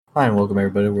Hi, and welcome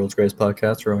everybody to World's Greatest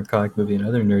Podcast for comic movie and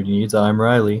other nerdy needs. I'm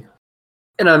Riley.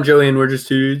 And I'm Joey, and we're just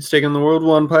two dudes taking the world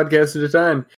one podcast at a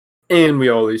time. And we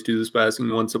always do this by asking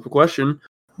one simple question.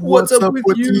 What's up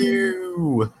with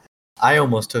you? I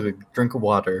almost took a drink of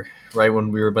water right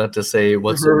when we were about to say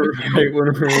what's up with you. Right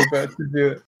when we were about to do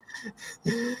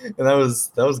it. And that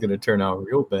was going to turn out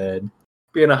real bad.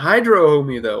 Being a hydro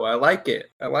homie, though. I like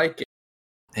it. I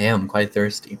am quite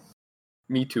thirsty.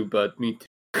 Me too, bud. Me too.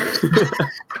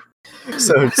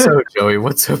 So Joey,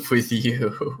 what's up with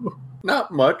you?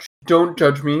 Not much. Don't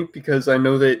judge me, because I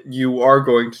know that you are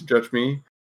going to judge me.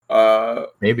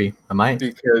 Maybe. I might.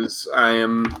 Because I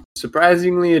am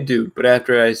surprisingly a dude. But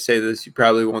after I say this, you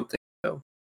probably won't think so.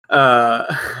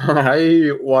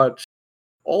 I watched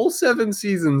all 7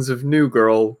 seasons of New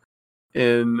Girl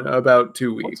in about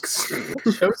 2 weeks.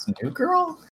 What show's New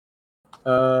Girl?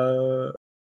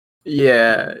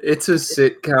 Yeah, it's a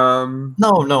sitcom.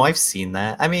 No, I've seen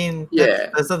that. I mean, Yeah.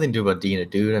 that's nothing to do about being a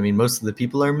dude. I mean, most of the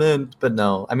people are men, but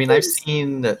no. I mean, I've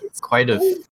seen quite a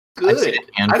Good. I've seen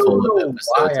a handful of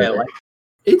episodes. I like it.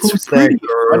 It's Who's pretty that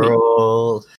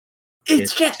girl? funny.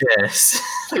 It's Jess.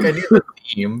 Like, I knew the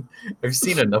theme. I've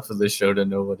seen enough of the show to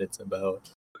know what it's about.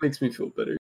 It makes me feel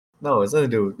better. No, it's nothing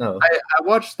to do with no. I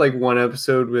watched like one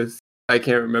episode with I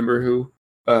can't remember who.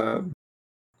 And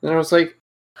I was like,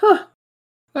 huh.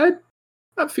 I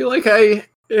feel like I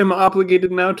am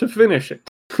obligated now to finish it.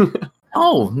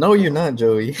 No, you're not,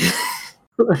 Joey.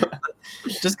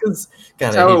 Just because, God,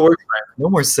 That's how it works. No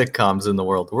more sitcoms in the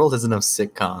world. The world has enough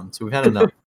sitcoms. We've had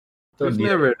enough. There's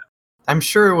never. I'm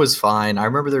sure it was fine. I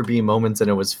remember there being moments and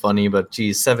it was funny, but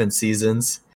geez, 7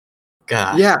 seasons.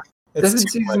 God. Yeah, 7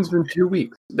 seasons in 2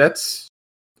 weeks. That's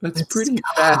pretty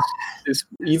fast,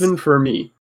 even for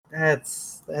me.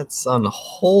 That's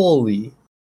unholy.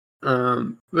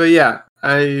 But yeah,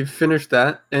 I finished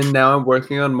that, and now I'm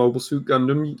working on Mobile Suit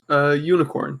Gundam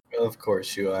Unicorn. Of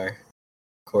course you are.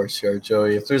 Of course you are,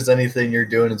 Joey. If there's anything you're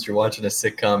doing, it's you're watching a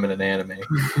sitcom and an anime.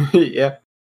 Yeah,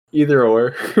 either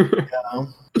or.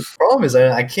 The problem is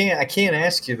I can't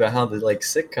ask you about how the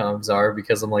sitcoms are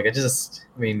because I'm like I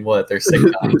mean what they're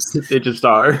sitcoms. They just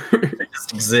are. They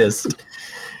just exist.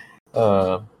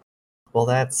 Well,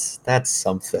 that's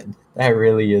something. That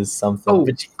really is something. Oh,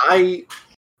 but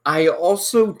I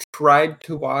also tried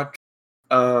to watch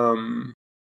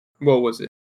what was it?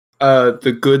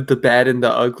 The Good, the Bad, and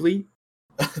the Ugly.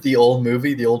 The old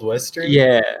movie, the old western.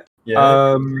 Yeah.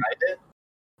 Tried it.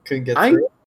 Couldn't get through.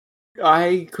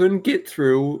 I couldn't get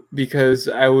through because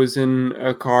I was in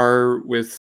a car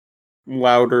with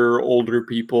louder, older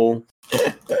people.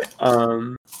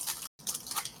 And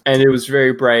it was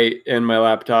very bright, and my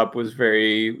laptop was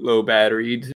very low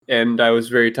batteried, and I was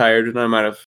very tired, and I might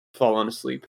have fallen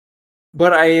asleep.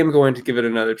 But I am going to give it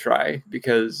another try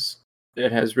because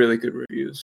it has really good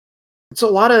reviews. It's a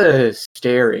lot of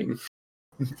staring.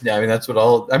 Yeah, I mean it's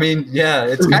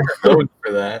kind of known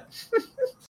for that.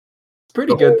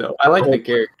 Pretty good though. I like the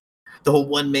character. The whole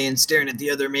one man staring at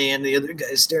the other man, the other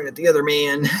guy staring at the other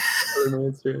man.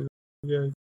 Yeah.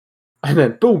 And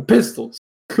then boom, pistols.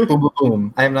 Boom, boom,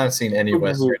 boom. I have not seen any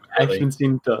western action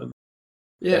scene done.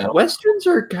 Yeah, westerns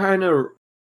are kind of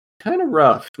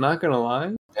rough. Not gonna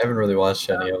lie. I haven't really watched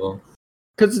any of them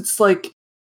because it's like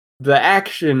the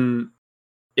action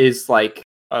is like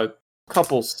a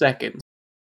couple seconds.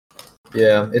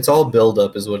 Yeah, it's all build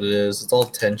up, is what it is. It's all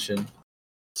tension.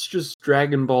 It's just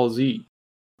Dragon Ball Z.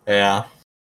 Yeah.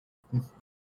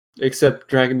 Except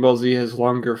Dragon Ball Z has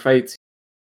longer fights.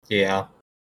 Yeah.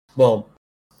 Well,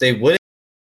 they wouldn't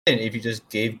if you just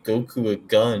gave Goku a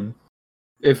gun.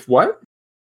 If what?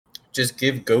 Just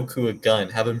give Goku a gun.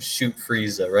 Have him shoot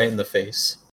Frieza right in the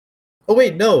face. Oh,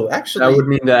 wait, no. Actually, that would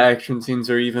mean the action scenes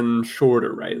are even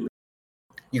shorter, right?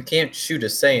 You can't shoot a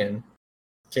Saiyan.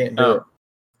 Can't do it.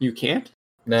 You can't?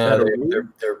 No,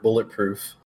 they're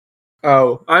bulletproof.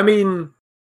 Oh, I mean,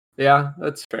 yeah,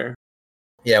 that's fair.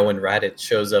 Yeah, when Raditz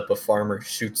shows up, a farmer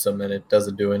shoots him and it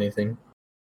doesn't do anything.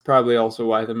 Probably also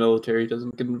why the military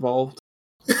doesn't get involved.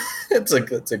 It's a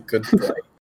good point.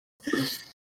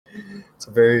 It's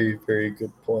a very, very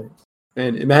good point.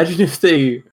 And imagine if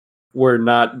they were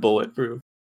not bulletproof.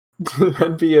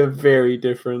 That'd be a very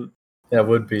different... That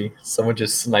would be. Someone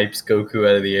just snipes Goku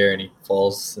out of the air and he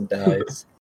falls and dies.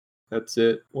 That's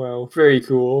it. Wow, very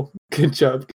cool. Good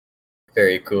job.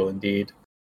 Very cool indeed.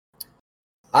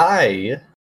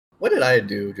 What did I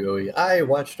do, Joey? I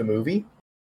watched a movie.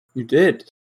 You did?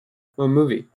 What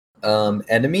movie?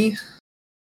 Enemy.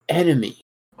 Enemy?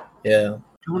 Yeah.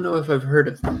 I don't know if I've heard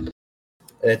of it.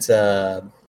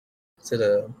 Is it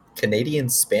a Canadian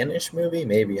Spanish movie?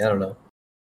 Maybe, I don't know.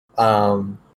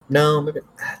 No, maybe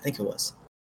I think it was.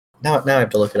 Now I have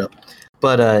to look it up.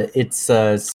 But it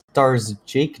stars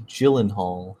Jake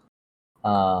Gyllenhaal.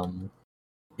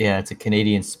 Yeah, it's a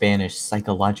Canadian-Spanish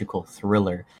psychological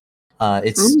thriller.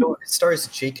 It stars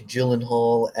Jake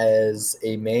Gyllenhaal as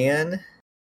a man.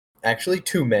 Actually,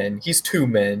 two men. He's two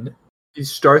men. He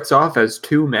starts off as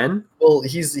two men? Well,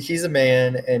 he's a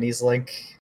man, and he's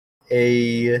like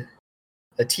a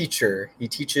teacher. He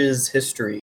teaches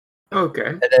history. Okay.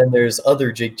 And then there's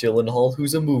other Jake Gyllenhaal,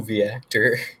 who's a movie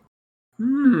actor.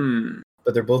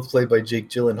 But they're both played by Jake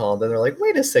Gyllenhaal. Then they're like,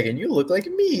 wait a second, you look like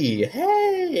me.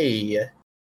 Hey!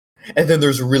 And then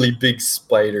there's really big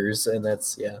spiders, and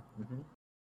that's, yeah. Mm-hmm.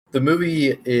 The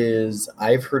movie is,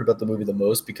 I've heard about the movie the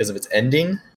most because of its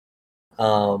ending,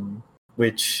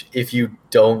 which, if you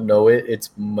don't know it,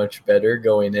 it's much better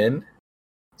going in.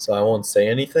 So I won't say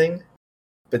anything.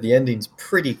 But the ending's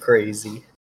pretty crazy.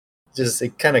 Just,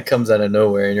 it kind of comes out of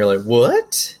nowhere, and you're like,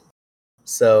 what?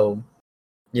 So,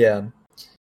 yeah.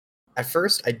 At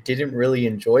first, I didn't really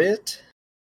enjoy it,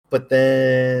 but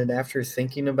then after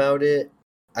thinking about it,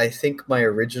 I think my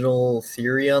original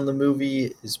theory on the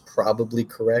movie is probably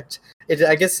correct.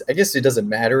 I guess it doesn't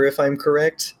matter if I'm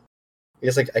correct. I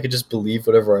guess I could just believe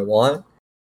whatever I want.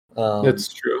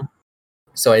 That's true.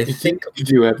 So I think you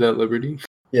do have that liberty.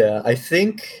 Yeah, I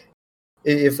think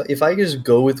if I just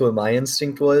go with what my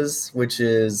instinct was, which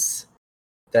is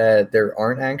that there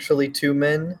aren't actually two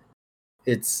men,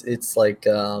 it's like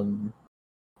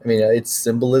it's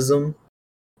symbolism.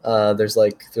 There's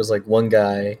like one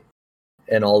guy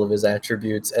and all of his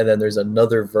attributes, and then there's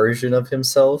another version of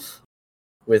himself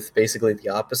with basically the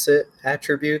opposite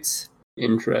attributes.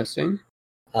 Interesting.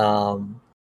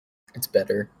 It's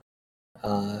better.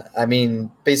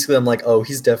 Basically I'm like, oh,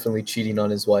 he's definitely cheating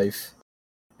on his wife.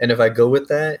 And if I go with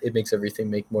that, it makes everything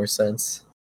make more sense.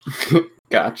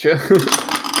 Gotcha.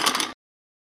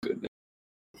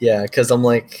 Yeah, because I'm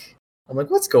like,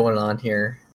 what's going on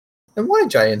here? And why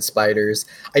giant spiders?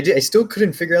 I still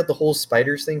couldn't figure out the whole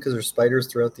spiders thing because there's spiders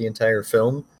throughout the entire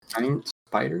film. Giant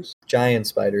spiders? Giant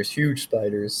spiders, huge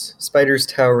spiders. Spiders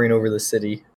towering over the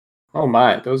city. Oh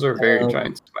my, those are very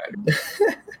giant spiders.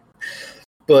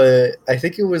 But I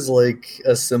think it was like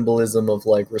a symbolism of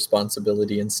like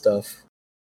responsibility and stuff.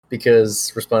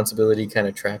 Because responsibility kind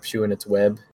of traps you in its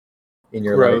web in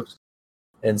your life.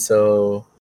 And so,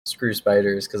 screw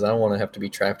spiders, because I don't want to have to be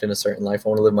trapped in a certain life. I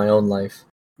want to live my own life.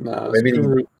 Nah, maybe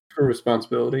for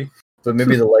responsibility. But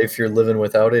maybe the life you're living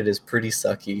without it is pretty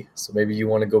sucky. So maybe you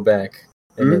want to go back.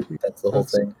 And that's the whole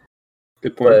thing.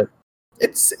 Good point. But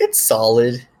it's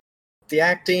solid. The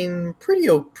acting, pretty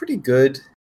good.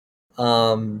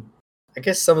 I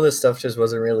guess some of the stuff just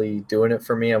wasn't really doing it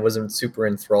for me. I wasn't super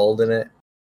enthralled in it.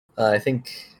 I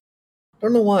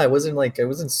don't know why I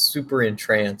wasn't super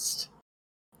entranced.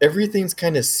 Everything's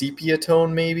kind of sepia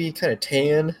tone, maybe kind of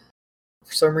tan,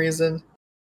 for some reason.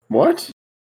 What?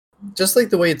 Just like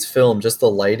the way it's filmed, just the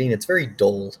lighting, it's very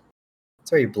dull. It's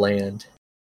very bland.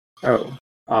 Oh,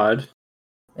 odd.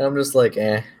 And I'm just like,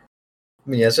 eh. I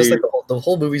mean, yeah, it's just like the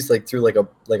whole movie's like through like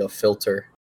a filter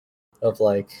of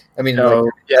like. I mean,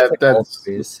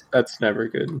 that's never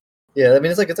good. Yeah, I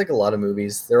mean, it's like a lot of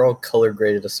movies. They're all color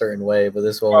graded a certain way, but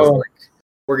this one was like,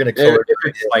 we're gonna color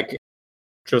grade it. Like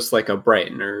just like a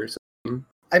brightener or something.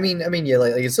 I mean, yeah,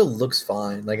 like it still looks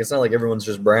fine. Like it's not like everyone's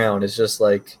just brown. It's just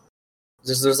like,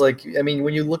 there's like, I mean,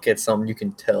 when you look at something, you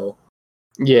can tell.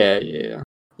 Yeah.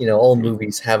 You know, all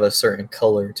movies have a certain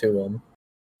color to them,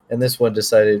 and this one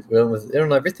went with, I don't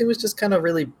know, everything was just kind of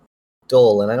really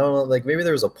dull, and I don't know, like maybe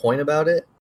there was a point about it,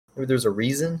 maybe there's a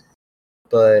reason,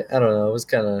 but I don't know, it was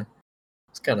kind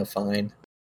of fine.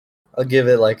 I'll give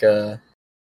it like I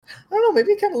don't know,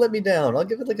 maybe it kind of let me down. I'll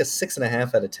give it like a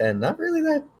 6.5 out of 10. Not really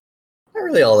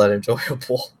all that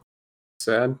enjoyable.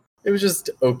 Sad. It was just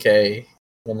okay.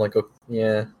 I'm like, oh,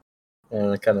 yeah,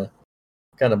 and it kind of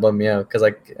bummed me out because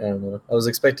I don't know. I was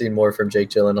expecting more from Jake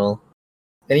Gyllenhaal,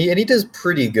 and he does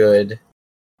pretty good.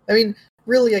 I mean,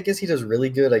 really, I guess he does really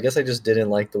good. I guess I just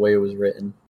didn't like the way it was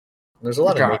written. There's a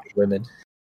lot of naked women,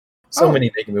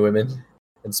 many naked women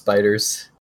and spiders.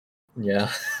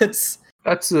 Yeah, it's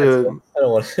I don't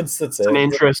want. It's an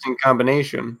interesting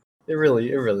combination. It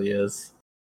really is.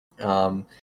 But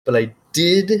I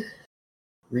did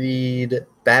read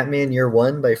Batman Year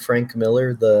One by Frank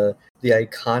Miller, the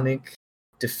iconic,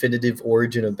 definitive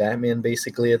origin of Batman,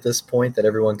 basically at this point that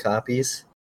everyone copies.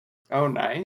 Oh,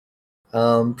 nice.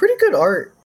 Pretty good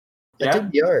art. Yeah. I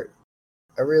dig the art.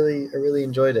 I really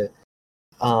enjoyed it.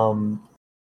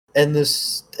 And the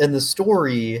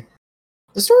story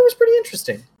was pretty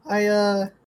interesting. I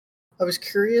was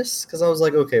curious because I was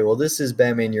like, okay, well, this is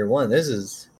Batman Year One. This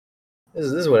is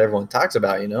what everyone talks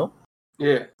about, you know?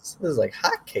 Yeah, So this is like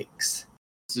hotcakes.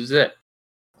 this is it.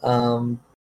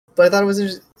 But I thought it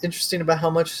was interesting about how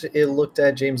much it looked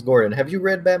at James Gordon. Have you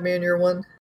read Batman Year One?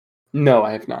 No,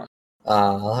 I have not.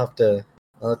 I'll have to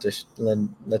let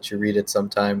you read it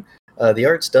sometime. The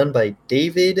art's done by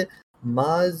David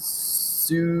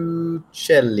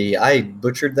Mazzucchelli. I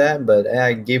butchered that, but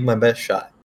I gave my best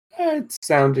shot. It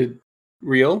sounded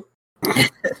real.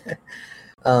 But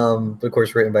of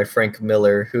course, written by Frank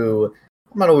Miller, who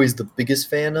I'm not always the biggest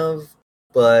fan of,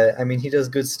 but I mean, he does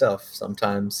good stuff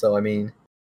sometimes. So I mean,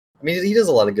 he does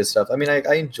a lot of good stuff. I mean,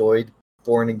 I enjoyed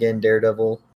Born Again,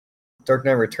 Daredevil. Dark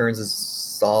Knight Returns is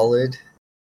solid.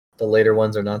 The later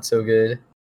ones are not so good.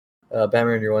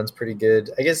 Batman Year One's pretty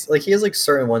good. I guess like he has like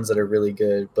certain ones that are really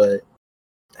good, but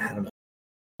I don't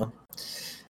know.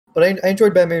 But I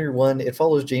enjoyed Batman Year One. It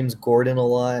follows James Gordon a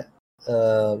lot,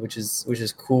 which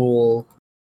is cool.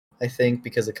 I think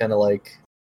because it kind of like,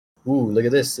 ooh, look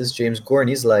at this. This is James Gordon.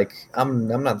 He's like, I'm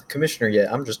not the commissioner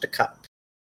yet. I'm just a cop.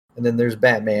 And then there's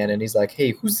Batman, and he's like,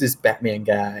 hey, who's this Batman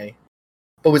guy?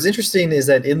 But what's interesting is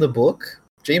that in the book,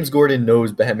 James Gordon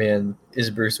knows Batman is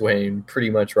Bruce Wayne pretty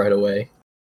much right away.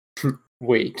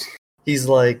 Wait. He's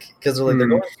like, because they're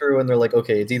going through and they're like,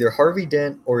 okay, it's either Harvey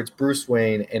Dent or it's Bruce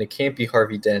Wayne, and it can't be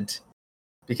Harvey Dent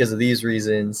because of these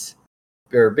reasons,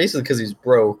 or basically because he's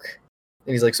broke.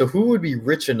 And he's like, so who would be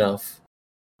rich enough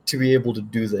to be able to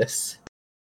do this?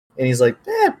 And he's like,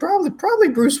 probably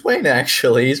Bruce Wayne,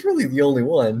 actually. He's really the only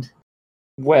one.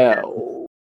 Well.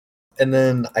 And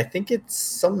then I think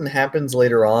something happens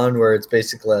later on where it's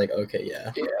basically like, okay,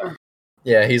 yeah.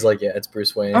 Yeah, he's like, yeah, it's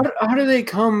Bruce Wayne. How do they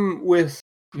come with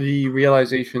the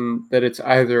realization that it's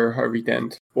either Harvey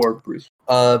Dent or Bruce?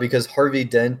 Because Harvey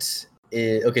Dent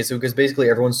is... Okay, so because basically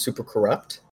everyone's super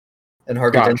corrupt. And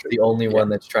Harvey Dent's the only one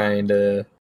that's trying to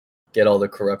get all the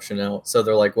corruption out. So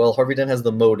they're like, well, Harvey Dent has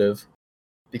the motive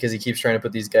because he keeps trying to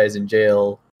put these guys in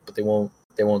jail, but they won't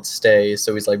stay.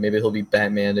 So he's like, maybe he'll be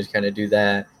Batman to kind of do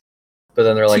that. But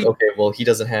then they're like, okay, well, he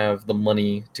doesn't have the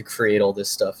money to create all this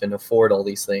stuff and afford all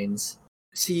these things.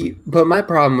 See, but my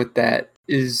problem with that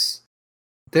is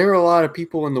there are a lot of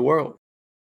people in the world.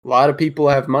 A lot of people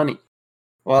have money.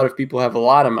 A lot of people have a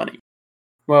lot of money.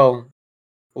 Well,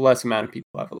 a less amount of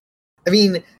people have a lot. I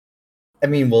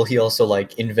mean, well, he also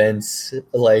like invents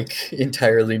like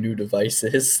entirely new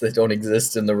devices that don't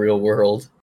exist in the real world,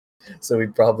 so he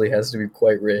probably has to be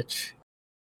quite rich.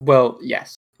 Well,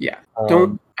 yes, yeah.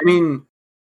 Okay,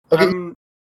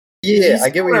 yeah, I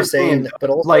get what you're saying,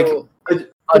 but also like but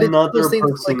another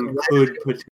person could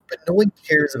put. But no one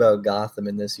cares about Gotham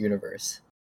in this universe.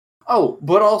 Oh,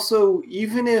 but also,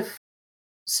 even if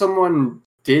someone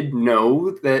did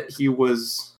know that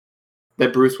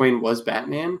Bruce Wayne was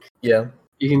Batman, yeah,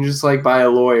 you can just like buy a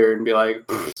lawyer and be like,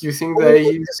 you think that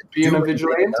he's being a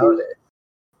vigilante?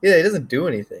 Yeah, he doesn't do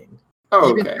anything.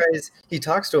 Oh, okay. He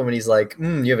talks to him and he's like,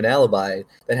 you have an alibi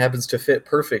that happens to fit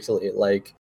perfectly,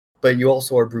 like, but you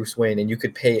also are Bruce Wayne and you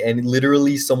could pay, and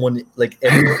literally someone, like,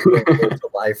 everyone to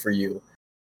lie for you.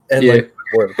 And, like,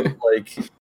 work. Like,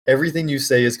 everything you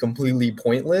say is completely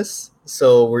pointless,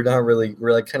 so we're like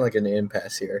kind of like an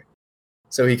impasse here.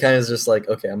 So he kind of is just like,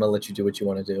 okay, I'm gonna let you do what you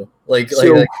want to do.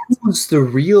 So who's the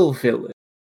real villain?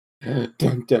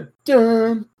 Dun, dun,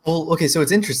 dun. Well, okay, so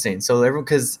it's interesting. So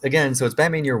because again, so it's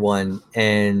Batman Year One,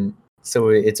 and so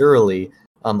it's early.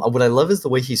 What I love is the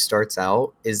way he starts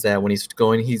out. Is that when he's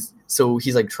going, he's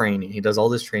like training. He does all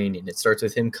this training. It starts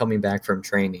with him coming back from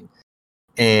training,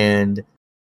 and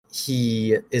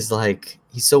he is like,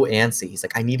 he's so antsy. He's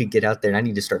like, I need to get out there and I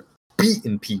need to start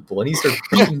beating people, and he starts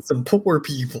beating some poor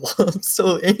people. I'm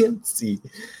so antsy.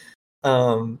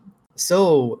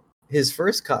 So his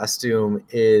first costume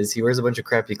is he wears a bunch of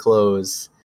crappy clothes,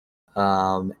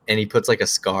 and he puts like a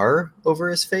scar over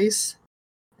his face,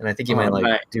 and I think he might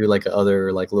like do like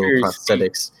other like little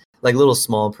prosthetics, like little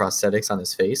small prosthetics on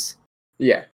his face.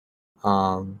 Yeah.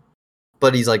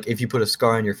 But he's like, if you put a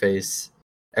scar on your face,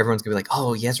 everyone's gonna be like,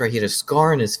 oh, yes, right, he had a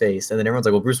scar on his face, and then everyone's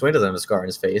like, well, Bruce Wayne doesn't have a scar on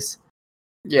his face.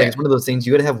 Yeah, like, it's one of those things.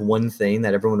 You gotta have one thing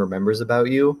that everyone remembers about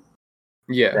you.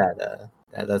 Yeah,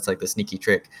 that's like the sneaky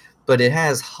trick. But it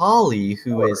has Holly,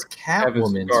 who is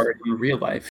Catwoman in real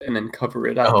life, and then cover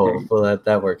it up. Oh, well,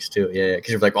 that works too. Yeah,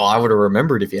 because you're like, oh, I would have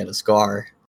remembered if he had a scar.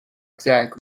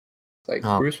 Exactly. Like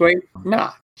Bruce Wayne,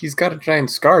 nah, he's got a giant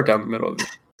scar down the middle of it.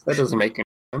 That doesn't make any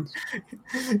sense.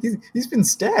 He's been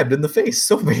stabbed in the face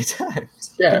so many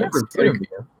times. Yeah,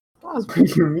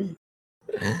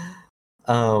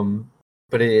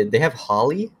 but they have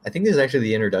Holly. I think this is actually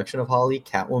the introduction of Holly,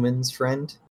 Catwoman's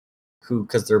friend,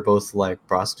 because they're both like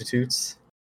prostitutes.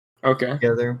 Okay.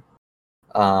 Together.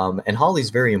 And Holly's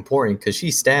very important because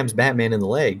she stabs Batman in the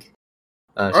leg.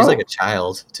 She's like a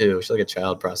child too. She's like a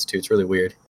child prostitute. It's really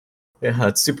weird. Yeah,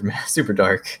 it's super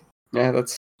dark. Yeah,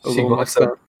 that's a She little walks messed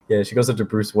up. up. Yeah, she goes up to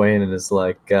Bruce Wayne and is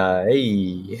like,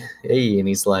 hey," and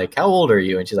he's like, "How old are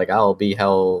you?" And she's like, "I'll be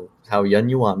how young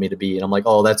you want me to be." And I'm like,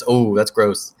 that's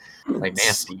gross, like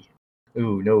nasty.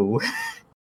 Ooh, no,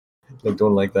 like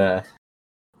don't like that.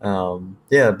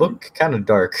 Yeah, book kind of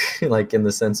dark, like in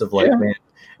the sense of like, Yeah. man,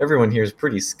 everyone here is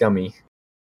pretty scummy.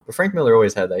 But Frank Miller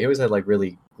always had that. He always had like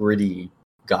really gritty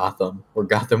Gotham, where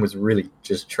Gotham was really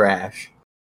just trash.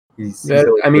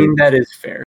 That is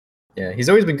fair. Yeah, he's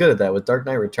always been good at that. With Dark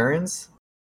Knight Returns,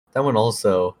 that one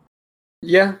also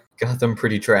Yeah, got them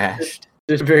pretty trashed.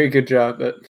 did a very good job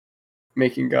at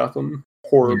making Gotham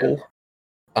horrible.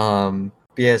 But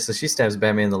yeah, so she stabs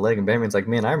Batman in the leg, and Batman's like,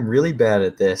 "Man, I'm really bad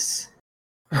at this.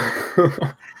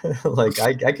 Like,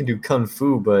 I can do kung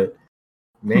fu, but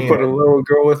man, But a little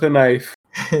girl with a knife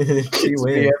she gets me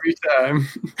wins." every time.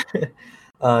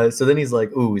 So then he's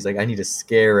like, I need to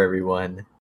scare everyone.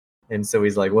 And so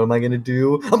he's like, what am I gonna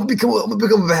do? I'm gonna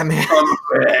become Batman.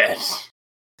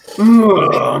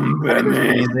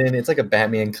 Batman. It's like a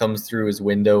Batman comes through his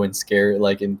window and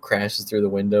and crashes through the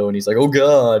window, and he's like, oh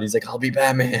god. He's like, I'll be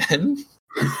Batman.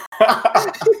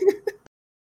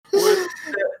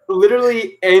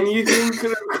 Literally anything could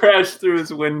have crashed through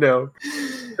his window.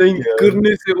 Thank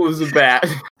goodness it was a bat.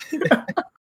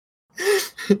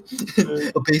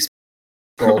 A baseball.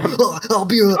 I'll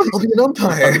be an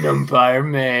umpire. An umpire,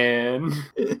 man.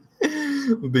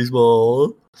 A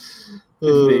baseball.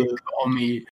 They call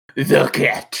me the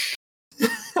Catch.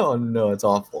 Oh no, it's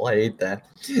awful. I hate that.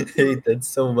 I hate that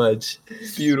so much.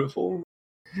 Beautiful.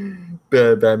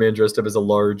 Batman dressed up as a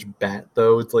large bat,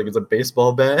 though. It's like it's a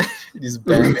baseball bat. He's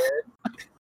Batman.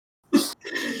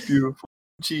 Beautiful.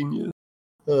 Genius.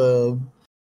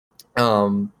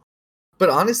 But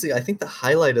honestly, I think the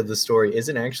highlight of the story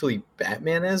isn't actually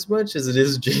Batman as much as it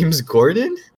is James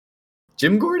Gordon.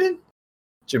 Jim Gordon?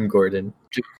 Jim Gordon.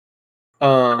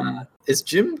 Is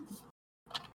Jim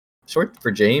short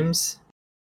for James?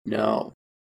 No.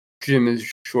 Jim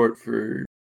is short for...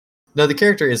 No, the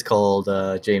character is called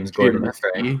James Gordon. That's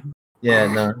right.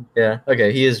 Yeah, no. Yeah,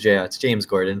 okay, he is It's James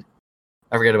Gordon.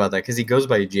 I forget about that, because he goes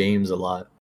by James a lot.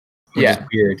 Which is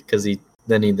weird, because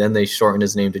then they shorten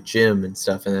his name to Jim and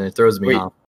stuff, and then it throws me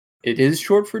off. It is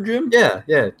short for Jim? Yeah.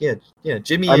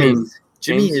 Jimmy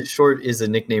is a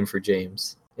nickname for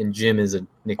James, and Jim is a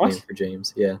nickname for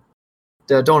James. Yeah.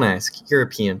 Don't ask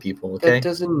European people, okay? That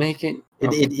doesn't make it.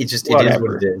 It is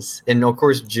what it is, and of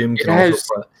course Jim can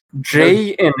also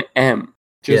J and M.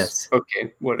 Yes.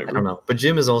 Okay. Whatever. I don't know, but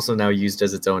Jim is also now used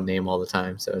as its own name all the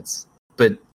time. So it's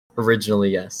originally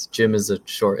yes, Jim is a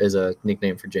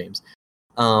nickname for James.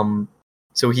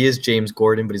 So he is James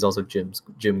Gordon, but he's also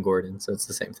Jim Gordon, so it's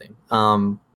the same thing.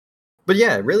 But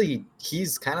yeah, really,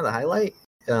 he's kind of the highlight.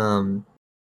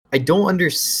 I don't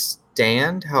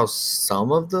understand how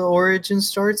some of the origin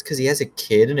starts, because he has a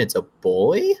kid and it's a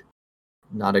boy,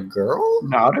 not a girl.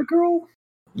 Not a girl?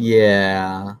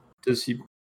 Yeah. Does he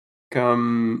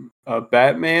become a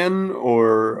Batman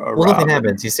or a Well, nothing Robin?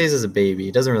 happens. He stays as a baby.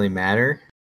 It doesn't really matter.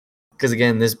 Because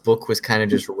again, this book was kind of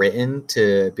just written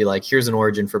to be like, here's an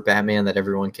origin for Batman that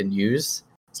everyone can use.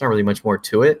 It's not really much more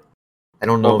to it. I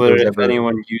don't know if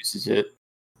anyone uses it.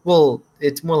 Well,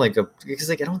 it's more like because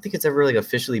I don't think it's ever like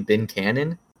officially been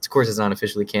canon. Of course, it's not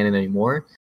officially canon anymore.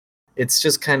 It's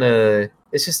just kind of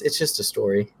it's just a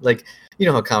story. Like, you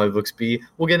know how comic books be.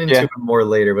 We'll get into it more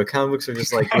later, but comic books are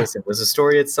just like, listen, was the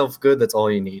story itself good? That's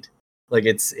all you need. Like,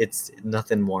 it's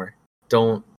nothing more.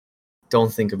 Don't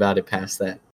think about it past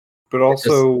that. But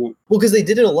also... because they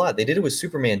did it a lot. They did it with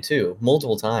Superman, too,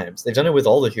 multiple times. They've done it with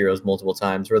all the heroes multiple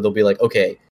times, where they'll be like,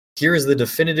 okay, here's the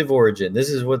definitive origin. This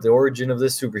is what the origin of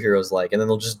this superhero is like. And then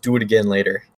they'll just do it again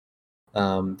later.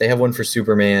 They have one for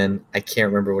Superman. I can't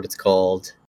remember what it's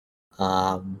called.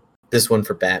 This one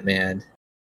for Batman.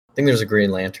 I think there's a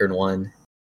Green Lantern one,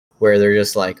 where they're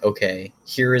just like, okay,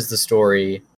 here is the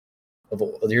story.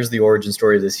 Here's the origin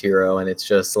story of this hero. And it's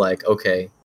just like, okay,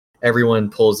 everyone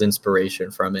pulls inspiration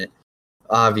from it.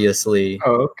 Obviously,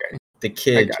 the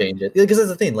kid changed it, because that's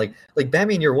the thing. Like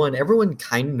Batman Year One, everyone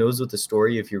kind of knows what the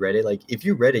story. If you read it, if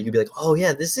you read it, you'd be like, "Oh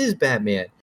yeah, this is Batman."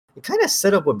 It kind of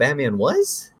set up what Batman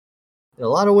was in a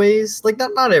lot of ways. Like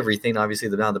not everything, obviously,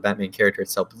 not the Batman character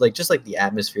itself, but just the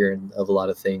atmosphere of a lot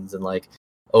of things, and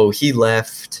he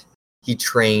left, he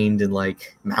trained in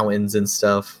mountains and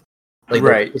stuff. The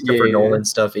Christopher Nolan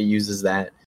stuff. It uses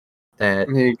that.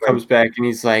 And he comes back and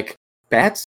he's like,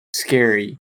 "Bat's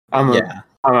scary. I'm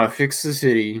gonna fix the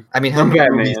city." I mean, how many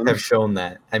movies have shown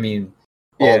that? I mean,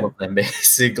 all of them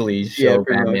basically show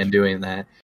Batman doing that.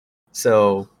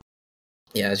 So,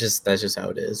 Yeah, that's just how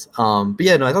it is. But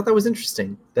yeah, no, I thought that was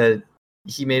interesting that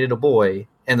he made it a boy,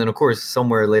 and then of course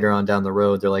somewhere later on down the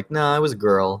road they're like, "Nah, it was a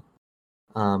girl."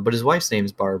 But his wife's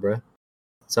name's Barbara,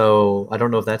 so I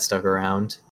don't know if that stuck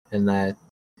around, and that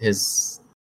his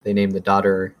they named the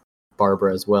daughter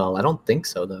Barbara as well. I don't think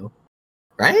so though,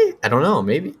 right? I don't know.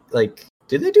 Maybe like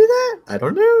did they do that? I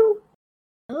don't know,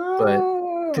 but.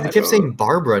 Because he kept saying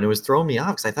Barbara, and it was throwing me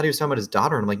off. Because I thought he was talking about his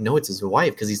daughter, and I'm like, no, it's his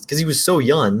wife. Because he was so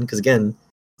young. Because again,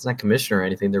 it's not commissioner or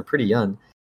anything. They're pretty young.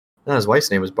 And his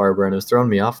wife's name was Barbara, and it was throwing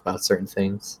me off about certain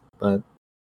things. But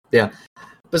yeah,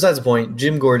 besides the point,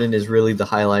 Jim Gordon is really the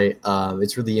highlight.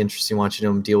 It's really interesting watching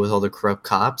him deal with all the corrupt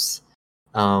cops.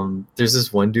 There's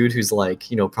this one dude who's like,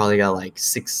 probably got like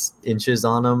 6 inches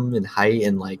on him in height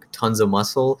and like tons of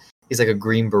muscle. He's like a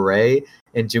Green Beret,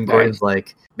 and Jim Gordon's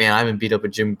like, man, I haven't beat up a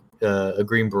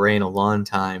Green Beret in a long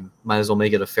time. Might as well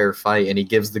make it a fair fight. And he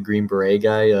gives the Green Beret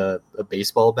guy a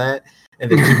baseball bat,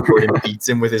 and then Jim Gordon beats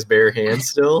him with his bare hands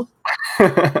still,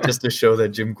 just to show that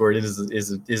Jim Gordon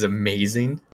is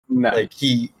amazing. Nice. Like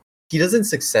he doesn't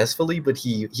successfully, but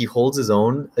he holds his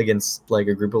own against like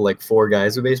a group of like 4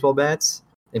 guys with baseball bats,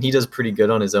 and he does pretty good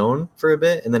on his own for a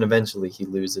bit, and then eventually he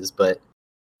loses. But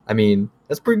I mean,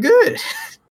 that's pretty good.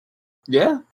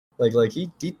 Yeah. Like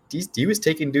he was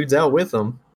taking dudes out with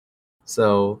him.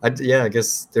 So I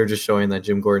guess they're just showing that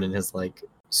Jim Gordon has like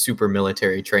super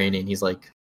military training. He's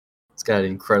got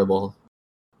incredible,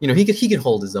 he can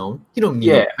hold his own. He don't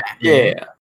need Batman.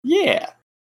 Yeah.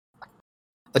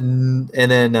 And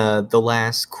then the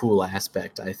last cool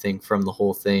aspect I think from the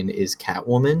whole thing is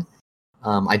Catwoman.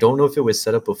 I don't know if it was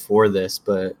set up before this,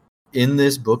 but in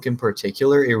this book in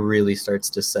particular, it really starts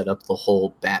to set up the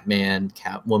whole Batman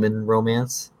Catwoman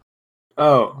romance.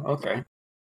 Oh, okay.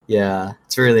 Yeah,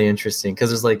 it's really interesting because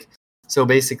there's like, so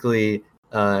basically,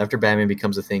 after Batman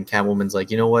becomes a thing, Catwoman's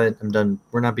like, you know what? I'm done.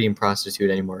 We're not being prostitute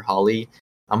anymore, Holly.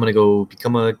 I'm gonna go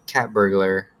become a cat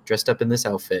burglar dressed up in this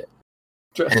outfit.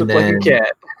 Dressed up like a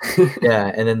cat.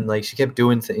 Yeah, and then like she kept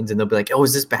doing things, and they'll be like, "Oh,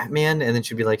 is this Batman?" And then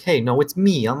she'd be like, "Hey, no, it's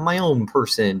me. I'm my own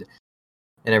person,"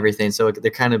 and everything. So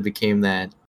there kind of became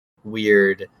that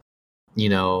weird,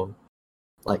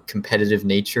 like competitive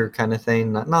nature kind of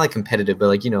thing. Not like competitive, but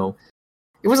like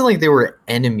it wasn't like they were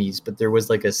enemies, but there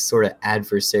was like a sort of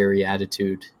adversary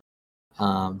attitude.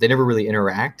 They never really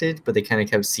interacted, but they kind of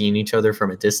kept seeing each other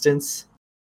from a distance,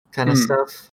 kind of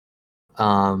stuff.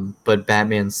 But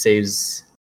Batman saves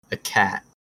a cat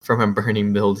from a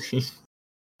burning building,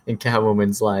 and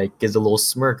Catwoman's like gives a little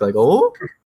smirk, like, "Oh,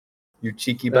 you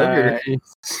cheeky bugger."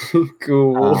 Nice.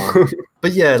 Cool.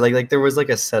 But yeah, like there was like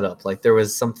a setup, like there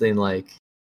was something like,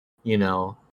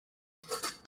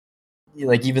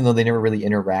 like even though they never really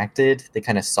interacted, they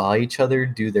kind of saw each other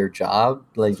do their job,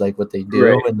 like what they do,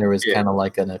 Right. and there was kind of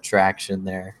like an attraction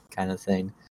there, kind of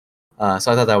thing. So I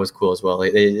thought that was cool as well.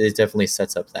 It definitely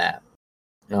sets up that.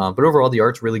 But overall, the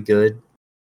art's really good.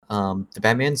 The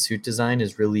Batman suit design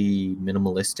is really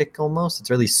minimalistic almost. It's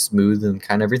really smooth and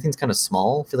kind of everything's kind of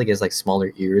small. I feel like it has like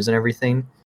smaller ears and everything.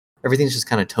 Everything's just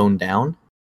kind of toned down.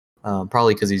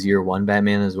 Probably because he's year 1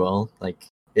 Batman as well. Like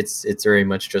it's very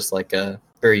much just like a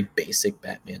very basic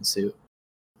Batman suit.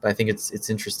 But I think it's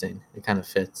interesting. It kind of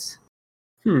fits.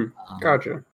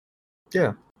 Gotcha.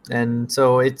 Yeah. And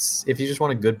so it's, if you just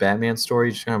want a good Batman story,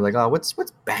 you're just kind of like, oh, what's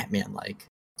Batman like?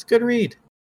 It's a good read.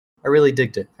 I really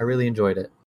digged it. I really enjoyed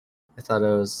it. I thought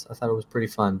it was pretty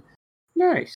fun.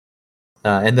 Nice.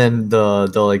 And then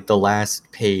the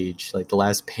last page, like the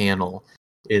last panel,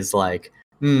 is like,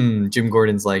 Jim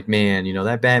Gordon's like, man,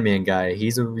 that Batman guy,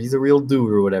 he's a real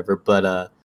dude or whatever.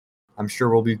 But I'm sure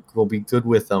we'll be good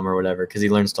with him or whatever, because he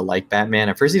learns to like Batman.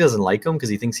 At first, he doesn't like him because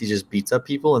he thinks he just beats up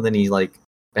people, and then he like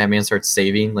Batman starts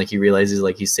saving, like he realizes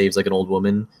like he saves like an old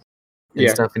woman and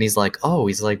stuff, and he's like,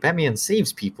 Batman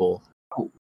saves people.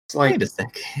 It's like, wait a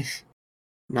second.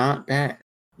 Not bad.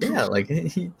 Yeah, like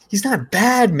he's not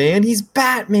bad, man. He's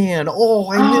Batman.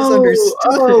 Oh, I misunderstood.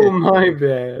 Oh, my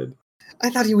bad. I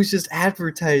thought he was just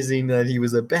advertising that he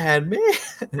was a bad man.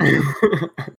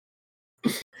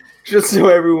 Just so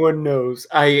everyone knows,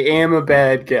 I am a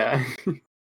bad guy.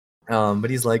 But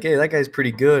he's like, hey, that guy's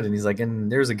pretty good, and he's like,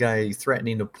 and there's a guy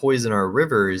threatening to poison our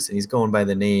rivers, and he's going by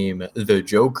the name the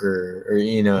Joker, or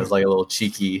it's like a little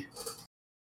cheeky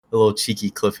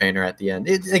cliffhanger at the end.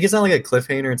 It's not like a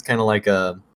cliffhanger. It's kind of like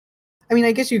a, I mean,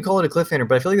 I guess you could call it a cliffhanger,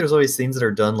 but I feel like there's always things that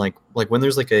are done like when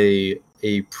there's like a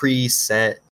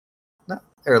preset,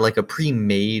 or like a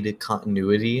pre-made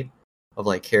continuity of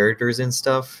like characters and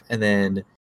stuff, and then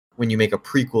when you make a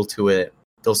prequel to it,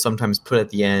 they'll sometimes put at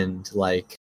the end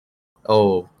like,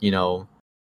 oh,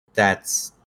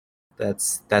 that's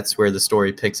that's where the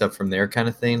story picks up from there, kind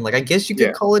of thing. Like I guess you could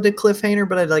Yeah. call it a cliffhanger,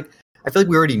 but I feel like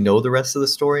we already know the rest of the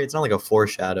story. It's not like a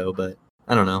foreshadow, but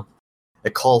I don't know. A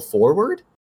call forward?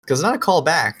 Because it's not a call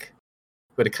back,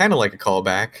 but it kind of like a call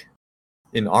back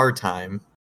in our time,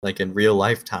 like in real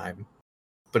life time.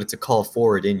 But it's a call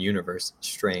forward in universe.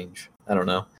 Strange. I don't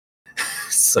know. I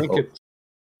think So it's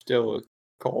still a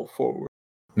call forward.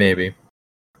 maybe,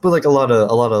 but like a lot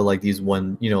of like these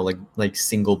one, like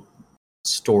single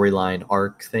storyline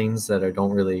arc things that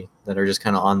are just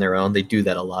kind of on their own. They do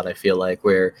that a lot. I feel like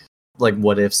where like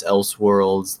What Ifs,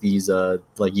 Elseworlds, these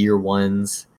like Year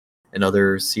Ones, and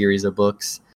other series of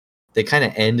books, they kind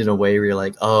of end in a way where you're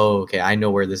like, oh, okay, I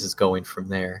know where this is going from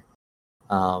there.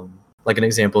 Like an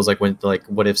example is like when like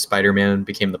What If Spider-Man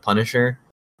became the Punisher?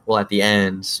 Well, at the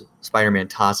end, Spider-Man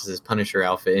tosses his Punisher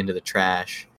outfit into the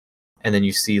trash, and then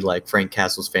you see like Frank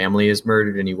Castle's family is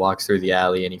murdered, and he walks through the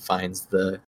alley and he finds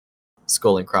the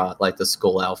skull and cross, like the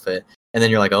skull outfit, and then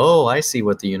you're like, oh, I see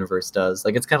what the universe does.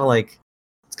 Like it's kind of like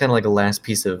a last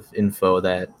piece of info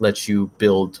that lets you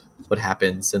build what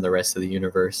happens in the rest of the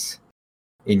universe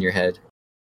in your head.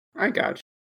 I got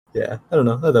you. Yeah, I don't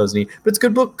know. I thought that was neat, but it's a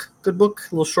good book. Good book,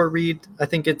 a little short read. I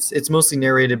think it's mostly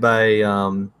narrated by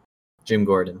Jim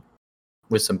Gordon,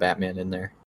 with some Batman in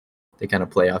there. They kind of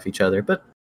play off each other, but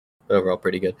overall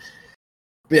pretty good.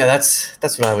 But yeah, that's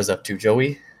what I was up to,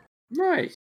 Joey.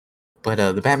 Nice. But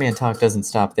the Batman talk doesn't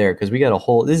stop there because we got a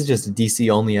whole. This is just a DC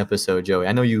only episode, Joey.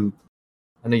 I know you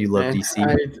love And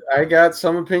DC. I got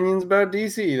some opinions about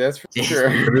DC. That's for sure.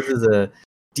 This is a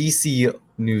DC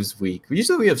news week.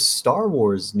 Usually we have Star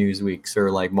Wars news weeks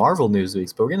or like Marvel news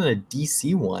weeks, but we're getting a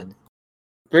DC one.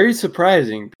 Very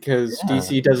surprising because Yeah.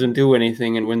 DC doesn't do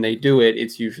anything, and when they do it,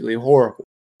 it's usually horrible.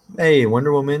 Hey,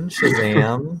 Wonder Woman,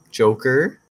 Shazam,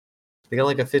 Joker. They got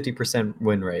like a 50%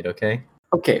 win rate, okay?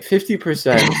 Okay,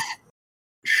 50%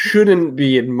 shouldn't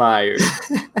be admired.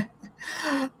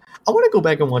 I want to go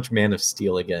back and watch Man of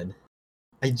Steel again.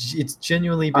 It's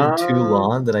genuinely been too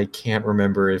long that I can't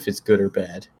remember if it's good or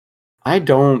bad. I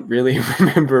don't really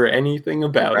remember anything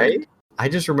about Right? it. I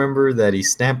just remember that he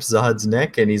snaps Zod's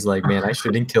neck and he's like, man, I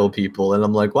shouldn't kill people. And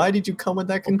I'm like, why did you come with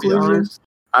that I'll be conclusion? honest,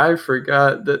 I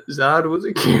forgot that Zod was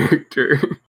a character.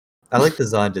 I like the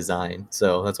Zod design,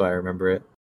 so that's why I remember it.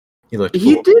 He looked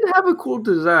He cool. did have a cool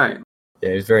design. Yeah,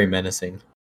 he was very menacing.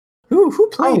 Who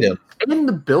played him? And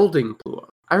the building blew up.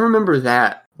 I remember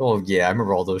that. Oh yeah, I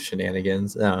remember all those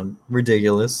shenanigans.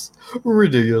 Ridiculous.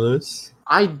 Ridiculous.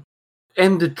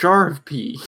 And the jar of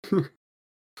pee.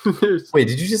 Wait,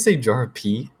 did you just say Jar of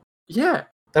Pee? Yeah.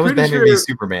 That was Pretty Batman v sure-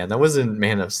 Superman. That wasn't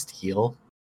Man of Steel.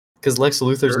 Because Lex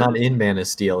Luthor's Sure. not in Man of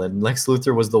Steel, and Lex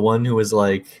Luthor was the one who was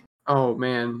like, Oh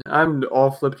man, I'm all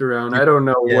flipped around. I don't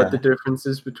know Yeah. what the difference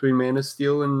is between Man of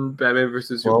Steel and Batman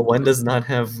vs. well, Superman. one does not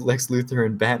have Lex Luthor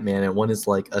and Batman, and one is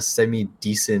like a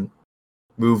semi-decent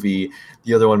movie.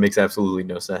 The other one makes absolutely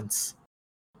no sense.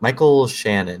 Michael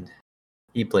Shannon,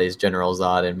 he plays General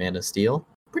Zod in Man of Steel.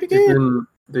 Pretty good.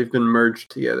 They've been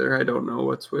merged together. I don't know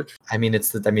what's which. I mean,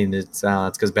 it's because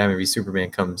Batman v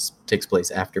Superman takes place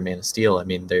after Man of Steel. I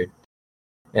mean,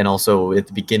 and also at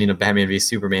the beginning of Batman v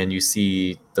Superman, you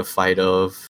see the fight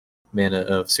of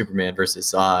Superman versus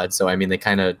Zod. So I mean, they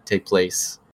kind of take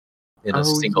place in a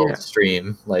single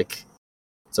stream, like,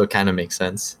 so it kind of makes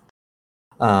sense.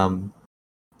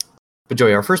 But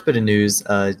Joey, our first bit of news.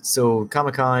 So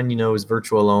Comic-Con, is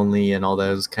virtual only and all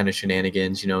those kind of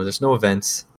shenanigans. There's no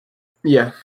events.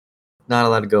 Yeah. Not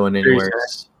allowed to go in anywhere.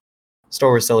 Star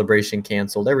Wars Celebration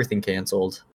canceled. Everything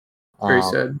canceled. Very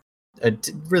sad. It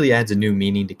really adds a new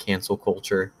meaning to cancel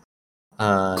culture.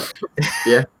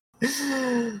 Yeah.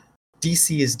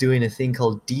 DC is doing a thing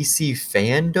called DC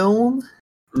Fandom.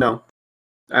 No.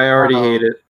 I already hate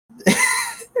it.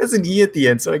 There's an E at the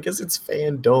end, so I guess it's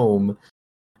Fandom.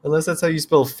 Unless that's how you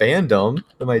spell fandom.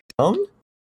 Am I dumb?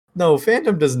 No,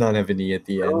 fandom does not have an E at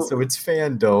the end, so it's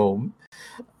Fandom.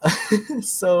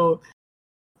 So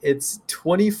it's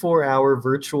 24-hour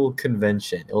virtual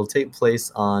convention. It will take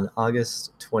place on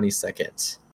August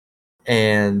 22nd.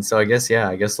 And so I guess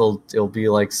it'll be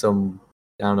like some,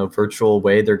 I don't know, virtual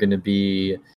way they're going to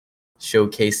be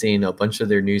showcasing a bunch of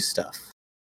their new stuff.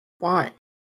 Why?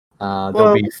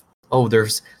 There'll be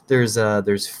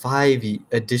there's 5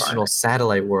 additional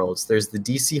satellite worlds. There's the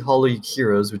DC Hall of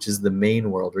Heroes, which is the main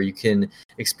world where you can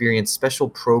experience special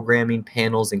programming,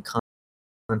 panels, and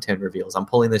content reveals. I'm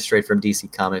pulling this straight from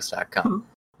DCComics.com.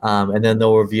 And then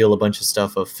they'll reveal a bunch of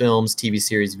stuff of films, TV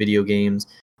series, video games.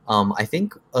 I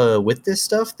think with this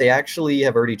stuff, they actually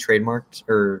have already trademarked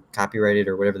or copyrighted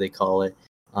or whatever they call it.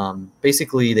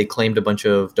 Basically, they claimed a bunch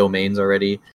of domains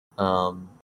already.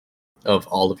 of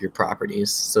all of your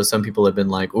properties. So some people have been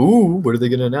like, "Ooh, what are they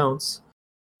going to announce?"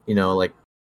 You know, like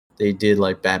they did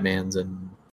like Batman's and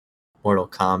Mortal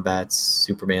Kombat's,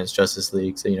 Superman's, Justice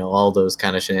League's, you know, all those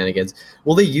kind of shenanigans.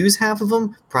 Will they use half of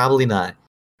them? Probably not.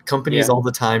 Companies Yeah. all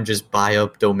the time just buy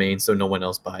up domains so no one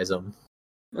else buys them.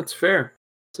 That's fair.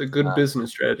 It's a good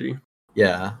business strategy.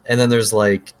 Yeah, and then there's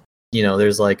like, you know,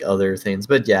 there's like other things,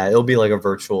 but yeah, it'll be like a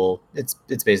virtual. It's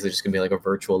basically just gonna be like a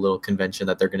virtual little convention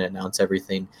that they're gonna announce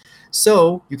everything.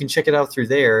 So you can check it out through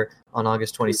there on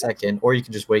August 22nd, or you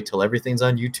can just wait till everything's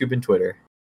on YouTube and Twitter.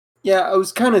 Yeah, I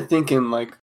was kind of thinking,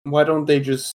 like, why don't they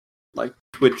just, like,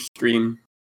 Twitch stream?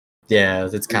 Yeah,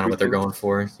 that's kind of what they're going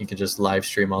for. You can just live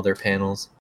stream all their panels.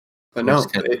 But no,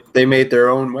 they made their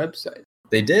own website.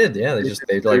 They did, yeah.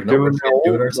 They're like, no, we're just gonna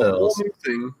do it ourselves. The whole new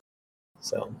thing.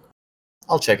 So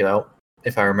I'll check it out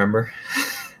if I remember.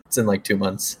 It's in like 2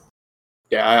 months.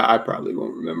 Yeah, I probably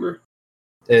won't remember.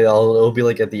 It'll be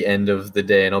like at the end of the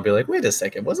day, and I'll be like, wait a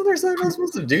second, wasn't there something I was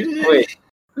supposed to do today? Wait,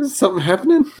 is something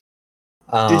happening?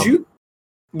 Did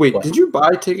you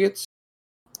buy tickets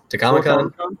to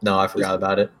Comic-Con? No, I forgot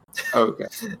about it. Oh, okay.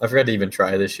 I forgot to even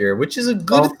try this year, which is a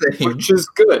good thing. Which is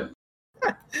good.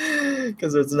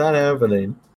 Because it's not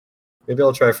happening. Maybe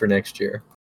I'll try for next year.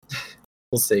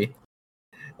 We'll see.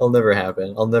 It'll never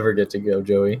happen. I'll never get to go,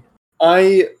 Joey.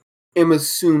 I am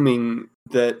assuming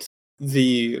that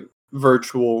the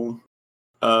virtual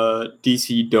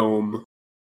DC Dome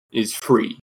is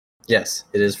free. Yes,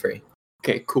 it is free.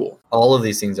 Okay, cool. All of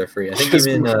these things are free. I think Just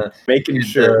even making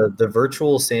sure the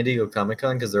virtual San Diego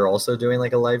Comic-Con, because they're also doing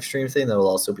like a live stream thing, that will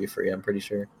also be free, I'm pretty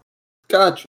sure.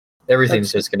 Gotcha.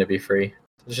 Everything's just going to be free.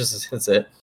 That's it.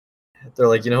 They're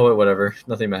like, you know what, whatever.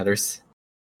 Nothing matters.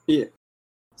 Yeah.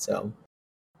 So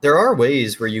there are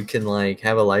ways where you can like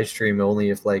have a live stream only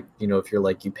if like, you know, if you're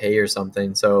like you pay or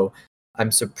something. So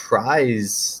I'm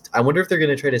surprised. I wonder if they're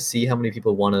going to try to see how many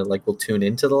people want to like will tune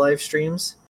into the live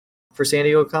streams for San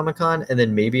Diego Comic-Con, and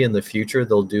then maybe in the future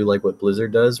they'll do like what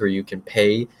Blizzard does, where you can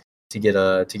pay to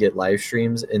get live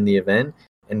streams in the event,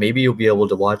 and maybe you'll be able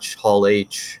to watch Hall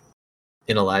H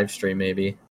in a live stream,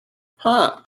 maybe.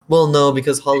 Huh. Well, no,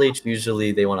 because Hall H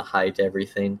usually they want to hide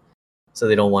everything, so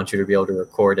they don't want you to be able to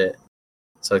record it.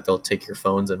 So like they'll take your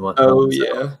phones and whatnot. Oh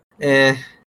yeah.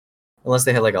 Unless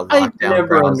they had like a I lockdown never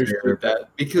browser. understood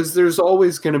that, because there's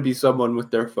always going to be someone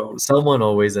with their phone. Someone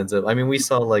always ends up. I mean, we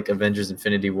saw like Avengers: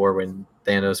 Infinity War when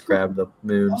Thanos grabbed the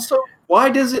moon. Also,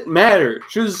 why does it matter?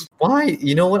 Just why?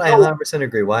 You know what? I 100%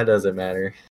 agree. Why does it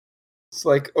matter? It's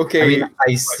like, okay. I mean,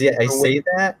 I say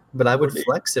that, but I would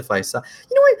flex if I saw.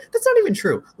 You know what? That's not even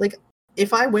true. Like,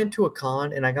 if I went to a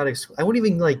con and I got, I wouldn't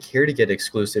even like care to get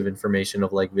exclusive information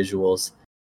of like visuals.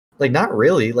 Like, not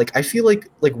really. Like, I feel like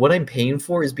what I'm paying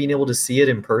for is being able to see it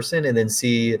in person and then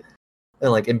see,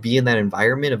 and be in that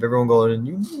environment of everyone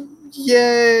going,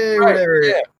 yay, Right, whatever,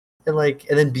 yeah.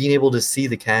 and then being able to see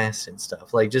the cast and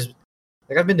stuff. Like, just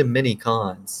like I've been to many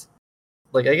cons.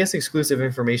 Like, I guess exclusive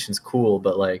information's cool,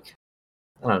 but like,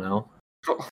 I don't know.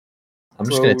 I'm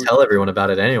just gonna tell everyone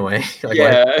about it anyway. Like,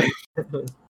 yeah.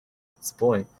 That's the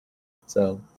point.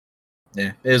 So,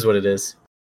 yeah, it is what it is.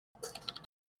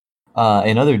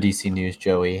 In other DC news,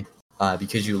 Joey,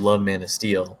 because you love Man of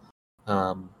Steel,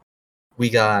 we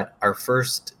got our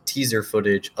first teaser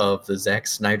footage of the Zack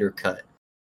Snyder cut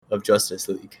of Justice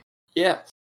League. Yeah.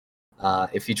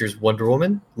 It features Wonder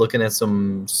Woman looking at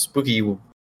some spooky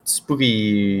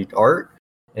art,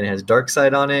 and it has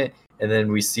Darkseid on it. And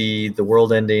then we see the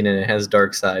world ending, and it has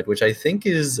Darkseid, which I think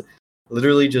is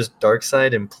literally just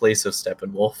Darkseid in place of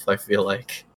Steppenwolf, I feel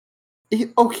like.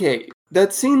 Okay,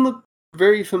 that scene looked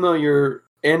very familiar,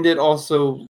 and it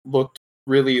also looked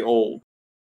really old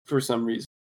for some reason.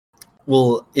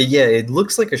 Well, it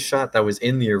looks like a shot that was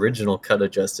in the original cut of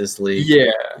Justice League.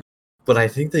 Yeah. But I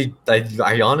think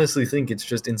I honestly think it's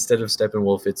just, instead of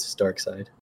Steppenwolf, it's Darkseid.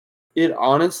 It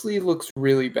honestly looks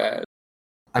really bad.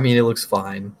 I mean, it looks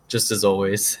fine, just as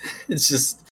always. It's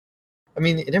just, I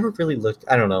mean, it never really looked,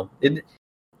 I don't know.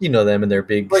 You know them and their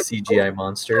big CGI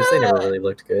monsters. They never really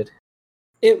looked good.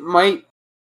 It might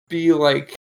be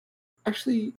like,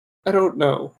 actually, I don't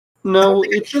know. No,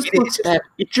 it just looks bad.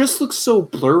 It just looks so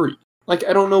blurry. Like,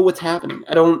 I don't know what's happening.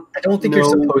 I don't think you're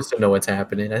supposed to know what's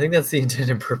happening. I think that's the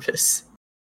intended purpose.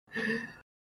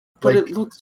 But it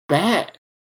looks bad.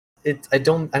 I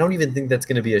don't even think that's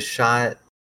going to be a shot.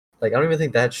 Like, I don't even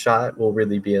think that shot will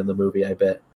really be in the movie, I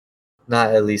bet.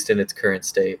 Not at least in its current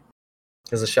state.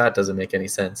 Because the shot doesn't make any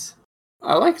sense.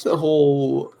 I like the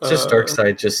whole... It's just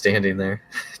Darkseid just standing there.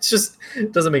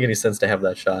 It doesn't make any sense to have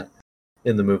that shot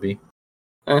in the movie.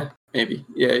 Maybe.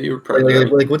 Yeah, you were probably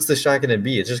right. Like, what's the shot going to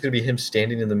be? It's just going to be him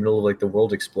standing in the middle of, like, the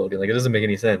world exploding. Like, it doesn't make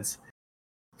any sense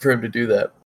for him to do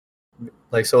that.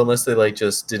 Like, so unless they like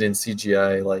just didn't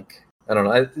CGI, like I don't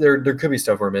know, there could be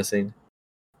stuff we're missing.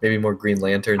 Maybe more Green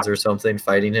Lanterns or something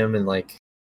fighting him and like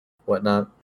whatnot.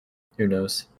 Who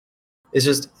knows? It's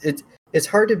just it's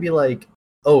hard to be like,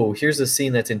 oh, here's a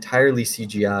scene that's entirely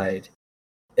CGI'd,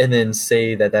 and then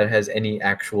say that has any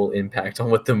actual impact on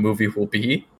what the movie will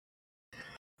be.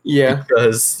 Yeah,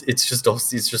 because it's just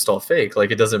all fake.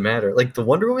 Like it doesn't matter. Like the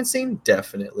Wonder Woman scene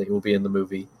definitely will be in the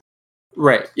movie.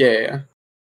 right. Yeah.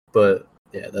 But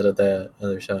yeah, that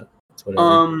other shot. It's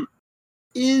whatever.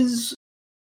 Is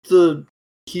the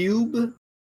cube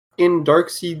in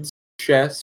Darkseid's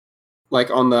chest,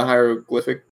 like on the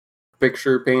hieroglyphic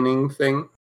picture painting thing,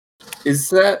 is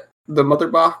that the mother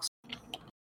box?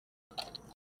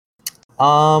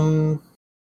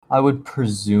 I would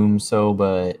presume so,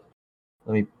 but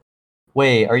let me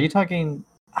wait. Are you talking?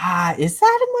 Is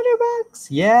that a mother box?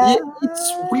 Yeah.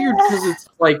 It's weird because it's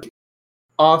like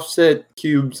offset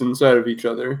cubes inside of each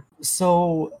other.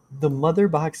 So the mother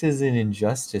boxes in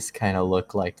Injustice kind of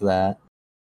look like that.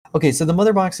 Okay, so the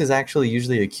mother box is actually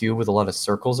usually a cube with a lot of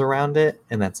circles around it,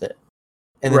 and that's it.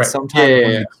 And then Right. sometimes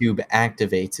when the cube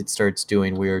activates, it starts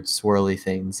doing weird swirly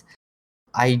things.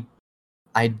 I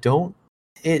don't.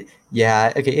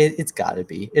 It's gotta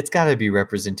be. It's gotta be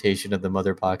representation of the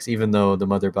mother box, even though the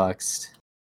mother box,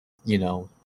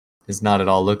 does not at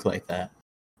all look like that.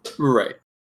 Right.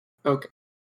 Okay.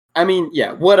 I mean,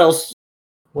 yeah. What else?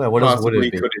 Well, what else would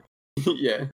it be? Could it?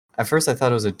 Yeah. At first, I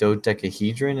thought it was a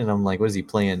dodecahedron, and I'm like, what is he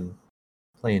playing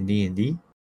D&D?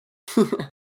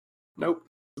 Nope.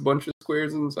 A bunch of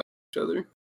squares inside each other.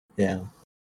 Yeah.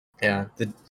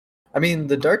 The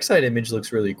Darkseid image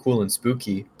looks really cool and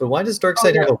spooky, but why does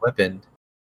Darkseid have a weapon?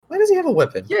 Why does he have a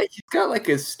weapon? Yeah, he's got like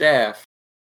a staff.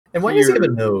 And why does he have a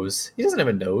nose? He doesn't have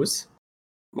a nose.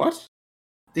 What?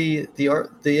 The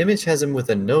image has him with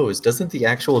a nose. Doesn't the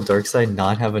actual Darkseid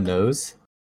not have a nose?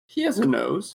 He has a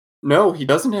nose. No, he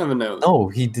doesn't have a nose.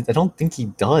 No, I don't think he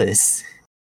does.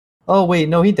 Oh wait,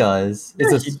 no, he does. He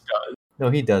does. No,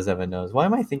 he does have a nose. Why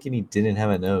am I thinking he didn't have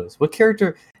a nose? What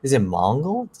character is it?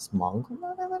 Mongol? Does Mongol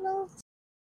not have a nose?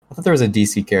 I thought there was a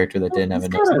DC character that didn't have a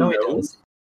nose. No, he does.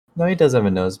 No, he does have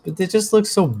a nose, but it just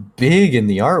looks so big in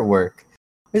the artwork.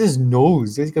 Where's his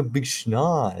nose? He's got a big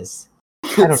schnoz.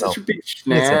 I don't know. A big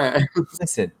schnoz.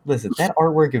 Listen. That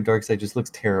artwork of Darkseid just looks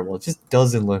terrible. It just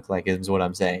doesn't look like it, is what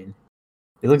I'm saying.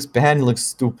 It looks bad and looks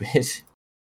stupid.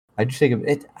 I just think of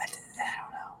it. I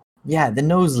don't know. Yeah, the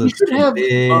nose looks too big.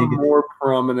 He should have a more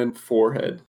prominent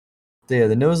forehead. Yeah,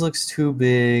 the nose looks too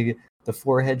big. The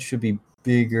forehead should be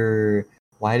bigger.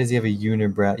 Why does he have a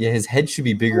unibrow? Yeah, his head should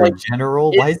be bigger in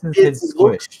general. Why isn't his head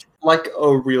squished? Like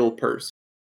a real person.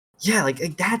 Yeah, like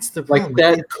that's the problem.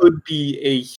 Like that could be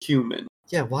a human.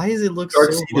 Yeah, why does it look so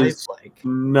lifelike?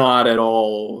 Not at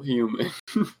all human.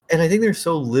 And I think there's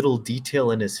so little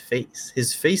detail in his face.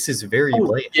 His face is very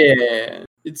bland. Yeah,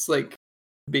 it's like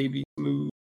baby smooth.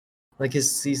 Like he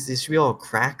should be all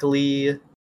crackly.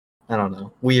 I don't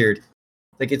know, weird.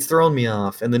 Like it's thrown me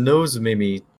off, and the nose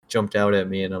maybe jumped out at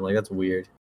me, and I'm like, that's weird.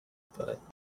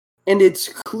 And it's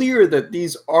clear that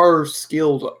these are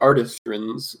skilled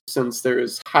artisans, since there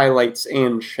is highlights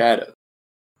and shadow.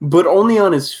 But only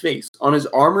on his face. On his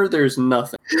armor, there's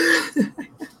nothing.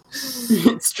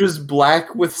 It's just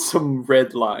black with some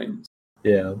red lines.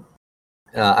 Yeah.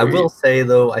 I will say,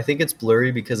 though, I think it's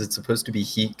blurry because it's supposed to be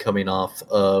heat coming off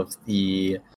of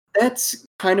the... That's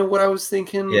kind of what I was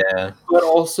thinking. Yeah. But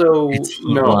also, it's heat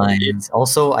lines.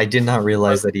 Also, I did not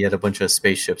realize that he had a bunch of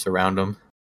spaceships around him.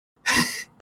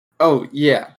 Oh,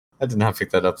 yeah. I did not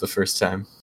pick that up the first time.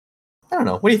 I don't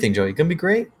know. What do you think, Joey? Gonna be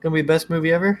great? Gonna be the best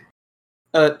movie ever?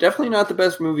 Definitely not the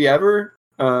best movie ever.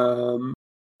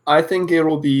 I think it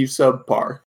will be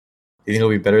subpar. You think it'll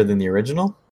be better than the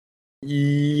original?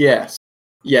 Yes.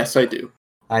 Yes, I do.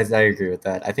 I agree with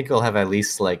that. I think it'll have at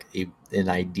least like an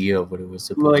idea of what it was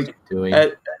supposed to be doing.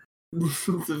 At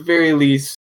the very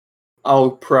least, I'll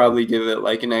probably give it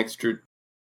like an extra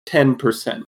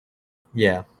 10%.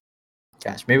 Yeah.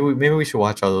 Gosh, maybe we should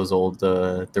watch all those old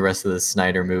the rest of the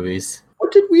Snyder movies.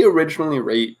 What did we originally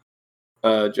rate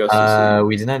Justice League?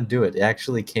 We did not do it. It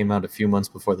actually came out a few months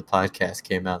before the podcast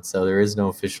came out, so there is no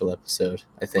official episode,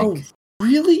 I think. Oh,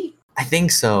 really? I think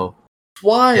so.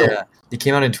 Wild. Yeah. It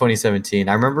came out in 2017.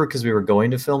 I remember because we were going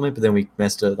to film it, but then we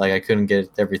messed up. Like I couldn't get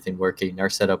everything working.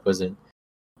 Our setup wasn't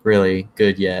really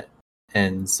good yet,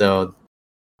 and so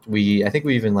I think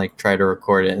we even like tried to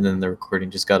record it, and then the recording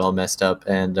just got all messed up,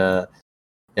 and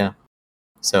yeah.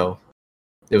 So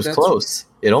it was close.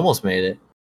 It almost made it,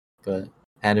 but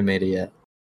hadn't made it yet.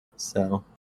 So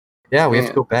Yeah, we have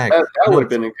to go back. That would have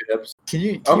been a good episode. Can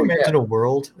you Oh, imagine a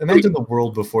world? Imagine the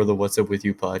world before the What's Up With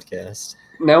You podcast.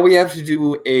 Now we have to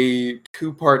do a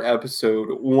 2-part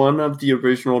episode, one of the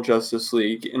original Justice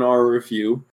League in our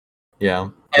review, Yeah.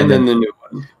 and then the new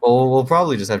one. Well, we'll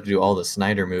probably just have to do all the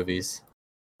Snyder movies.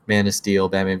 Man of Steel,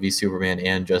 Batman v Superman,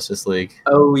 and Justice League.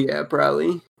 Oh, yeah,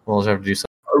 probably. We'll just have to do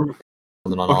something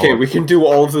on all Okay, of we can do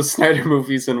all of the Snyder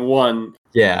movies in one.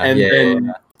 Yeah, and then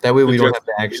yeah. That way we don't have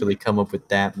Justice to actually come up with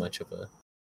that much of a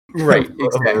Right, of a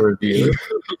exactly. review.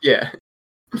 Yeah.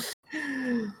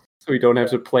 So we don't have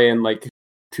to play in like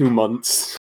 2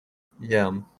 months.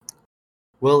 Yeah.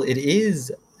 Well, it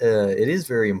is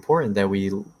very important that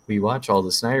we watch all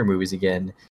the Snyder movies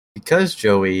again because,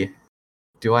 Joey,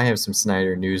 do I have some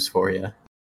Snyder news for you?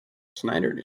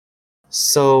 Snyder news.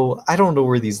 So I don't know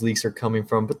where these leaks are coming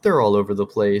from, but they're all over the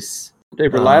place. They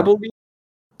reliable?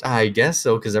 I guess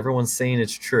so, because everyone's saying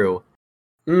it's true.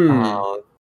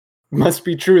 Must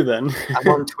be true then. I'm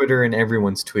on Twitter and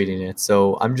everyone's tweeting it,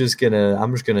 so I'm just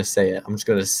gonna say it. I'm just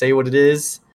gonna say what it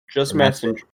is. Just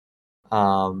Messenger.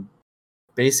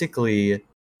 Basically,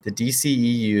 the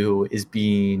DCEU is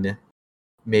being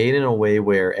made in a way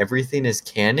where everything is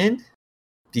canon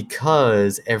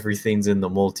because everything's in the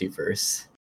multiverse.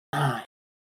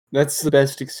 That's the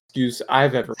best excuse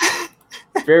I've ever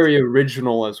heard. Very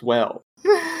original as well.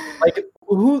 Like,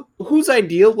 whose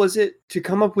idea was it to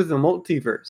come up with a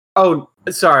multiverse? Oh,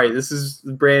 sorry, this is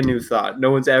a brand new thought. No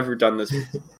one's ever done this.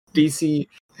 DC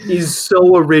is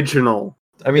so original.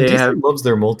 I mean, DC loves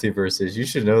their multiverses. You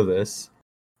should know this.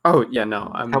 Oh, yeah,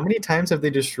 no. How many times have they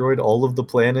destroyed all of the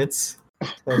planets?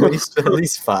 At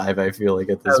least 5, I feel like,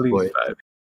 at this point. 5.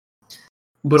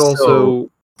 But also...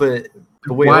 But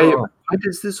wait, why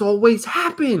does this always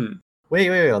happen? Wait.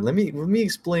 Let me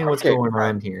explain what's going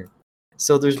on here.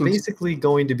 So there's basically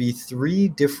going to be 3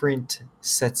 different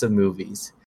sets of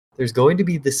movies. There's going to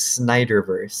be the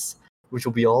Snyderverse, which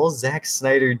will be all Zack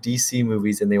Snyder DC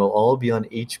movies, and they will all be on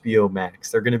HBO Max.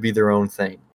 They're going to be their own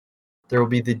thing. There will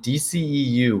be the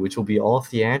DCEU, which will be all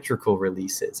theatrical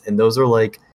releases, and those are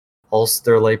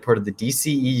they're like part of the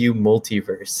DCEU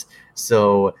multiverse.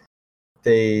 So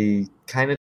they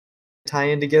kind of tie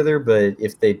in together, but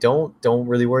if they don't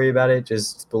really worry about it.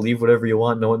 Just believe whatever you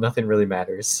want. Nothing really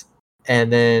matters.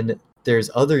 And then there's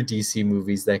other DC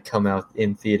movies that come out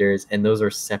in theaters, and those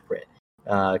are separate.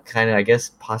 Kind of, I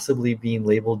guess, possibly being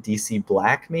labeled DC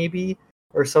Black, maybe,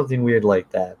 or something weird like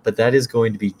that. But that is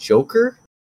going to be Joker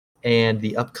and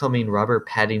the upcoming Robert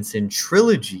Pattinson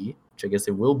trilogy, which I guess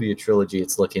it will be a trilogy,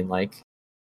 it's looking like.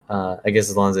 I guess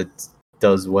as long as it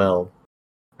does well.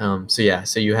 So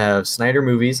you have Snyder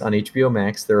movies on HBO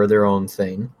Max. They're their own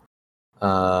thing.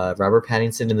 Robert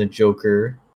Pattinson and the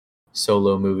Joker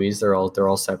solo movies. They're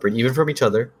all separate, even from each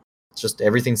other. It's just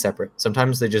everything's separate.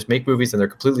 Sometimes they just make movies and they're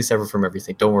completely separate from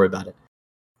everything. Don't worry about it.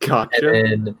 Gotcha.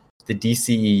 And then the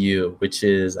DCEU, which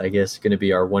is, I guess, going to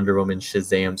be our Wonder Woman,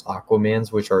 Shazam's,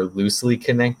 Aquaman's, which are loosely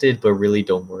connected, but really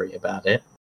don't worry about it.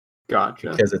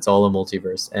 Gotcha. Because it's all a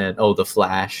multiverse. And, the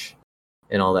Flash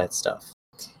and all that stuff.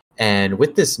 And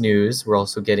with this news, we're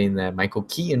also getting that Michael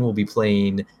Keaton will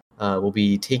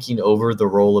be taking over the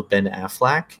role of Ben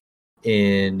Affleck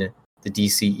in the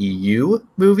DCEU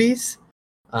movies.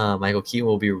 Michael Keaton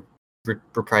will be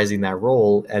reprising that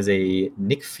role as a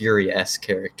Nick Fury-esque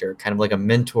character, kind of like a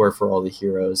mentor for all the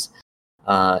heroes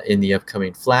in the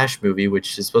upcoming Flash movie,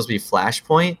 which is supposed to be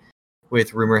Flashpoint,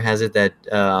 with rumor has it that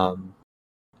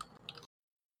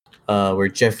where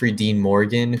Jeffrey Dean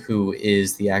Morgan, who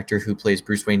is the actor who plays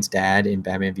Bruce Wayne's dad in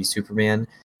Batman v Superman,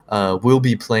 will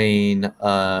be playing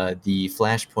the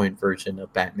Flashpoint version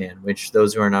of Batman, which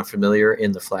those who are not familiar,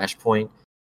 in the Flashpoint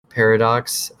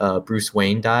paradox, Bruce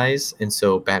Wayne dies, and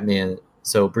so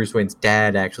Bruce Wayne's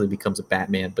dad actually becomes a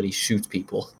Batman, but he shoots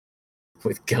people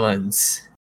with guns.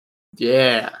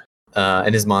 Yeah.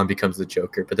 And his mom becomes the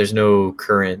Joker, but there's no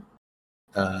current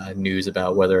news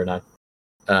about whether or not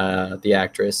the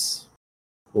actress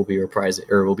will be reprising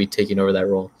or will be taking over that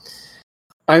role.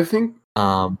 I think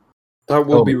that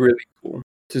will be really cool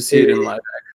to see it in live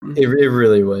action. It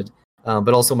really would.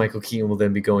 But also Michael Keaton will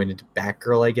then be going into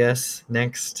Batgirl, I guess,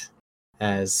 next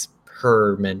as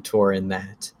her mentor in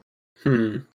that.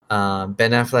 Ben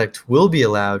Affleck will be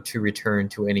allowed to return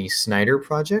to any Snyder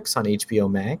projects on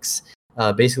HBO Max.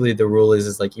 Basically, the rule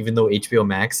is like, even though HBO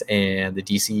Max and the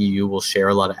DCEU will share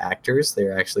a lot of actors,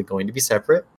 they're actually going to be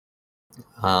separate.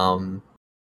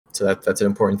 So that's an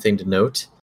important thing to note.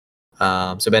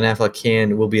 So Ben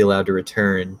Affleck will be allowed to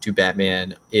return to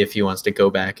Batman if he wants to go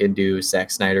back and do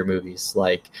Zack Snyder movies,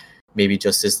 like maybe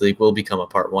Justice League will become a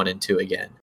part 1 and 2 again.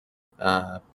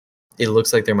 it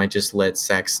looks like they might just let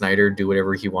Zack Snyder do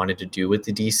whatever he wanted to do with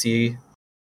the DC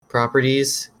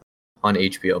properties on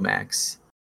HBO Max,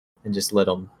 and just let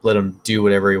him do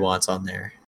whatever he wants on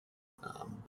there.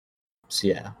 So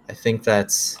yeah, I think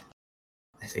that's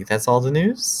all the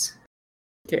news.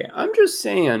 Okay, I'm just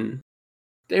saying,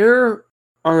 there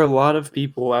are a lot of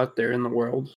people out there in the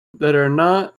world that are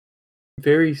not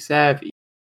very savvy.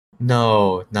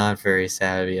 No, not very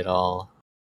savvy at all.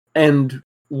 And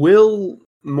will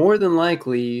more than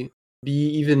likely be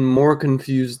even more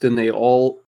confused than they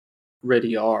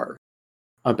already are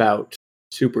about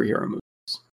superhero movies.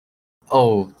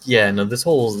 Oh, yeah, no, this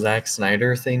whole Zack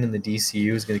Snyder thing in the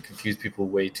DCU is going to confuse people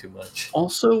way too much.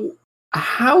 Also,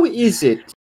 how is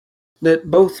it that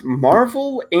both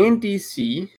Marvel and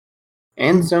DC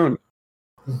and Sony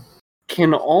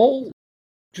can all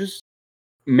just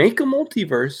make a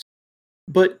multiverse,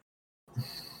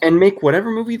 and make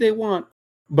whatever movie they want,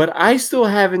 but I still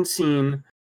haven't seen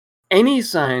any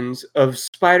signs of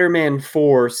Spider-Man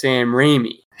 4 Sam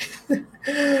Raimi.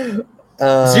 Zero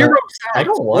signs. I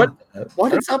don't want that.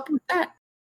 What is up with that?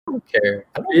 I don't care.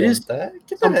 I don't It want is that.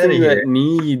 Get that out of Something here. that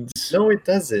needs No, it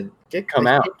doesn't. come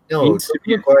out. No, Needs to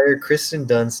Tobey be- Maguire, Kristen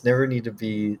Dunst never need to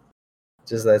be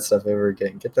just that stuff ever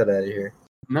again. Get that out of here.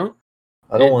 No,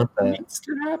 I don't it want that. needs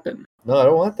to happen. No, I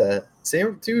don't want that.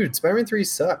 Same, dude. Spider-Man 3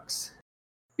 sucks.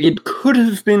 It could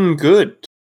have been good.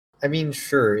 I mean,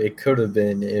 sure, it could have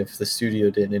been if the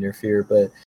studio didn't interfere,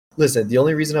 but listen, the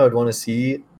only reason I would want to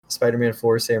see Spider-Man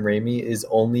 4 Sam Raimi is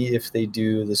only if they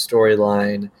do the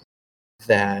storyline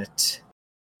that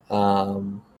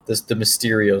the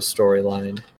Mysterio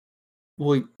storyline.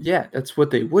 Well, yeah, that's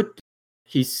what they would do.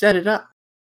 He set it up.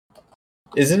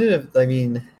 Isn't it? I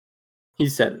mean, He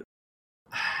said it.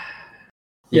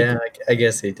 yeah, I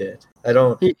guess he did. I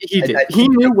don't. He did. I He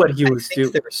knew what he was I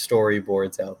doing. think there are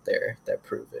storyboards out there that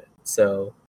prove it,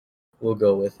 so we'll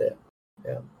go with it.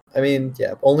 Yeah, I mean,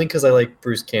 yeah, only because I like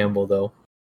Bruce Campbell, though.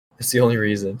 That's the only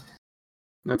reason.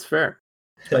 That's fair.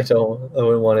 I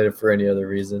wouldn't want it for any other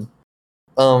reason.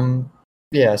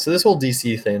 Yeah. So this whole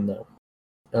DC thing,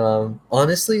 though,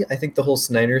 honestly, I think the whole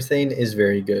Snyder thing is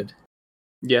very good.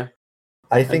 Yeah.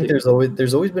 I think there's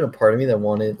always been a part of me that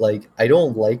wanted, like, I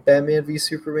don't like Batman v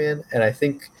Superman, and I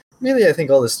think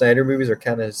all the Snyder movies are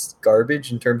kind of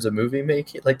garbage in terms of movie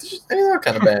making. Like, they're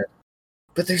kind of bad,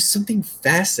 but there's something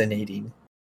fascinating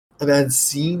about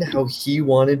seeing how he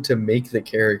wanted to make the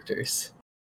characters.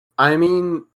 I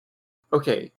mean,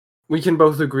 okay, we can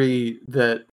both agree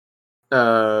that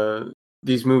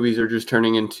these movies are just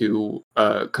turning into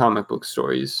comic book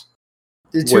stories.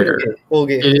 Where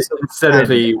instead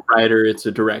of a writer, it's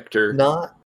a director.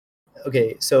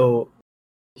 So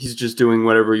he's just doing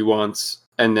whatever he wants,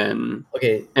 and then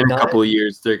in a couple of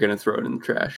years, they're going to throw it in the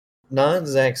trash. Not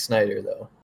Zack Snyder, though.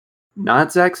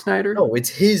 Not Zack Snyder? No, it's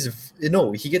his.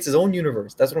 No, he gets his own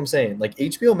universe. That's what I'm saying. Like,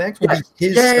 HBO Max will be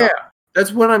his stuff. Yeah,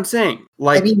 that's what I'm saying.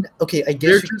 Like, I mean, okay, I guess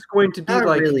they're just going to be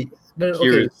like, really. No,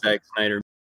 here's Zack Snyder.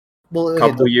 Well, a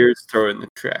couple years, throw it in the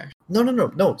trash.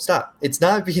 No, stop. It's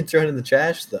not being thrown in the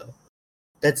trash, though.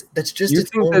 That's just you its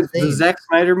think own that thing. The Zack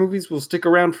Snyder movies will stick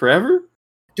around forever?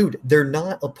 Dude, they're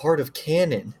not a part of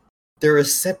canon. They're a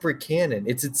separate canon.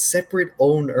 It's its separate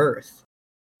own Earth.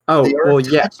 Oh, well,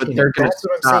 yeah, but they're going to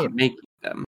stop making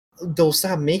them. They'll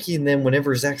stop making them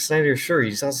whenever Zack Snyder's sure.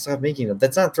 He's not stop making them.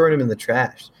 That's not throwing them in the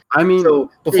trash. I mean,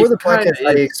 so before the podcast,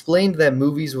 I explained that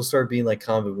movies will start being like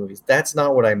comic movies. That's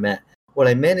not what I meant. What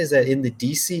I meant is that in the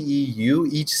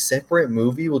DCEU, each separate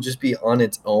movie will just be on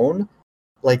its own,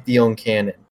 like the own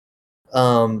canon.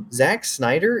 Zack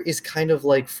Snyder is kind of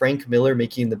like Frank Miller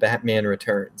making the Batman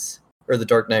Returns or the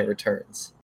Dark Knight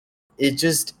Returns. It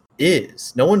just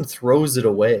is. No one throws it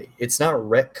away. It's not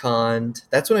retconned.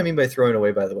 That's what I mean by throwing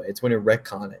away, by the way. It's when you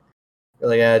retcon it. You're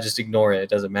like, just ignore it. It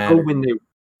doesn't matter. Oh, when they...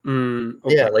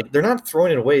 okay. Yeah, like, they're not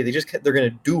throwing it away. They're going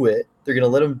to do it. They're going to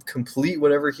let him complete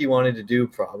whatever he wanted to do,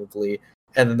 probably.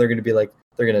 And then they're going to be like,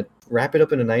 they're going to wrap it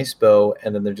up in a nice bow.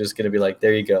 And then they're just going to be like,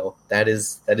 there you go. That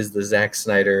is the Zack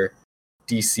Snyder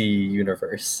DC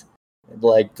universe.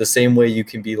 Like, the same way you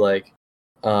can be like,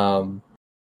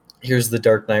 here's the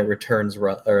Dark Knight Returns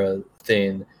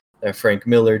thing that Frank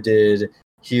Miller did.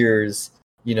 Here's,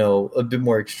 a bit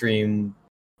more extreme,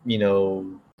 I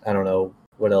don't know,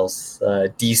 what else?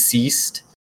 Deceased.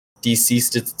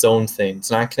 Deceased is its own thing.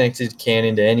 It's not connected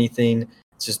canon to anything.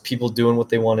 It's just people doing what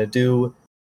they want to do.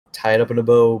 Tie it up in a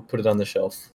bow, put it on the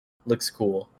shelf. Looks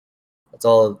cool. That's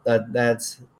all.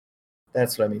 That's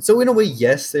what I mean. So in a way,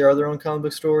 yes, they are their own comic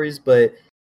book stories, but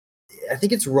I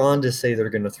think it's wrong to say they're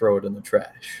going to throw it in the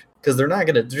trash because they're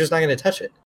just not gonna touch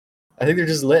it. I think they're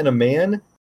just letting a man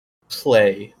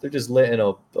play. They're just letting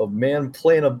a man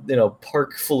play in a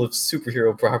park full of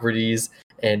superhero properties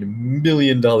and $1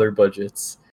 million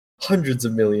budgets. Hundreds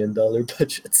of $1 million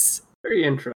budgets. Very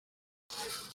interesting.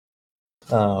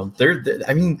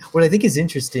 I mean, what I think is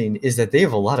interesting is that they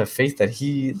have a lot of faith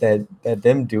that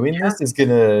them doing this is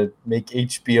gonna make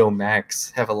HBO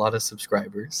Max have a lot of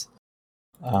subscribers.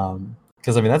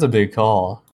 Because I mean that's a big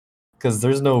call. Because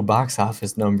there's no box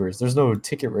office numbers, there's no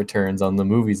ticket returns on the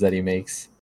movies that he makes.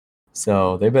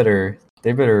 So they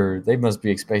must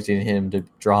be expecting him to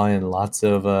draw in lots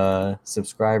of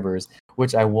subscribers.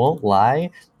 Which I won't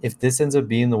lie, if this ends up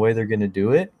being the way they're gonna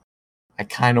do it, I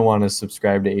kind of want to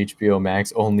subscribe to HBO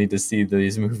Max only to see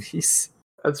these movies.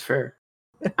 That's fair.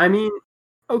 I mean,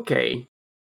 okay.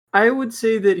 I would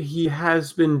say that he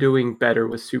has been doing better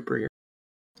with superheroes.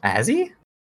 Has he?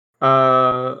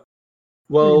 Well,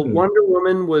 Wonder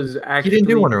Woman was actually... He didn't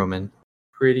do Wonder Woman.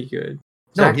 Pretty good.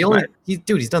 No,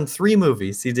 he's done 3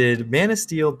 movies. He did Man of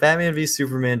Steel, Batman v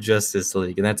Superman, Justice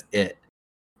League, and that's it.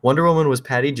 Wonder Woman was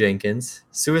Patty Jenkins.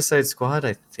 Suicide Squad,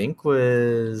 I think,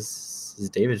 was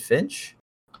David Finch.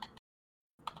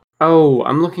 Oh,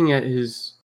 I'm looking at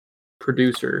his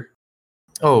producer.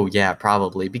 Oh, yeah,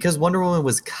 probably. Because Wonder Woman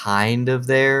was kind of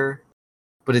there,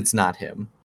 but it's not him.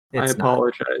 I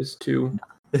apologize to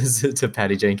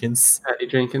Patty Jenkins. Patty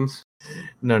Jenkins.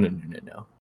 No.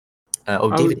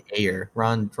 David Ayer.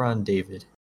 Ron David.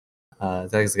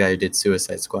 That's the guy who did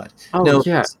Suicide Squad. Oh, no,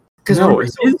 yeah.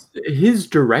 Because his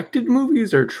directed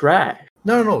movies are trash.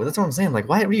 No, that's what I'm saying. Like,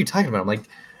 what are you talking about? I'm like,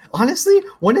 honestly,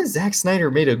 when has Zack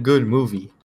Snyder made a good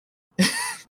movie?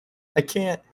 I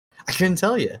couldn't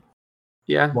tell you.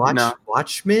 Yeah,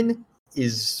 Watchmen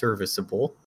is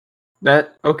serviceable.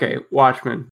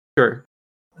 Watchmen, sure.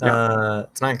 Yeah.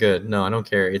 It's not good. No, I don't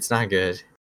care. It's not good.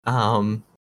 Because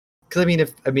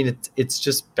it's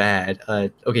just bad.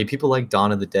 Okay, people like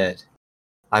Dawn of the Dead.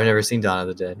 I've never seen Dawn of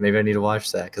the Dead. Maybe I need to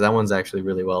watch that because that one's actually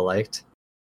really well liked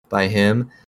by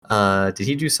him. Did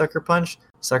he do Sucker Punch?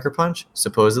 Sucker Punch,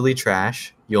 supposedly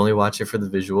trash. You only watch it for the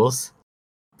visuals,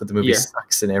 but the movie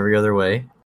sucks in every other way.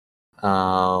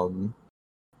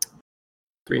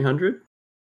 300?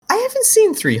 I haven't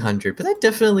seen 300, but that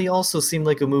definitely also seemed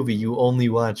like a movie you only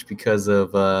watch because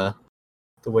of the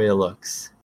way it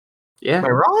looks. Yeah. Am I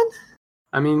wrong?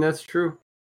 I mean, that's true.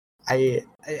 I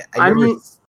mean,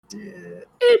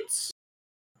 it's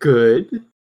good.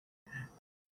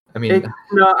 I mean,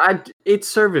 it's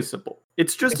serviceable.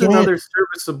 It's just another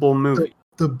serviceable movie.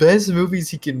 The best movies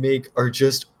he can make are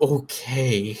just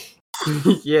okay.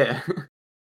 Yeah.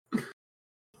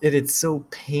 And it's so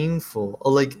painful.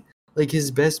 Like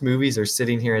his best movies are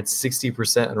sitting here at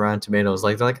 60% on Rotten Tomatoes.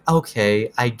 Like they're like,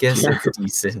 okay, I guess it's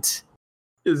decent.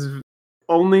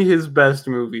 Only his best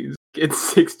movies get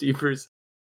 60%.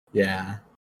 Yeah.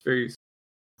 Very,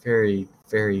 very,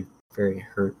 very, very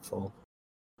hurtful.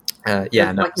 An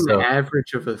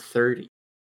average of a 30.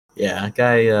 Yeah,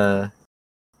 guy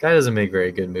doesn't make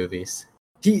very good movies.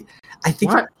 What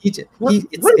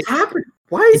happened?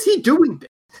 Why is he doing this?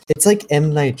 It's like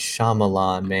M. Night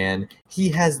Shyamalan, man.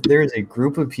 There's a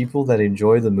group of people that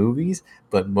enjoy the movies,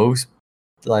 but most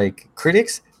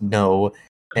critics, no.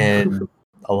 And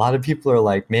a lot of people are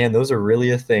like, man, those are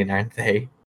really a thing, aren't they?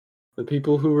 The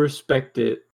people who respect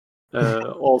it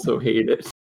also hate it.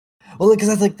 Well,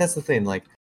 because that's the thing. Like,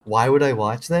 why would I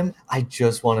watch them? I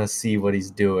just want to see what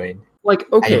he's doing.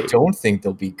 Like, okay. I don't think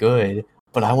they'll be good,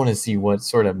 but I want to see what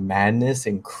sort of madness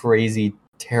and crazy,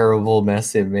 terrible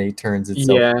mess it turns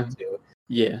itself into.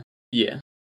 Yeah.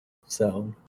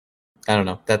 So, I don't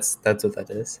know. That's what that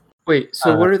is. Wait,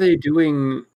 so what are they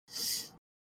doing?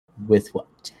 With what?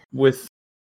 With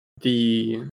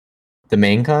the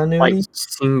main continuity?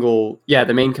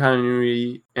 The main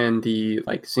continuity and the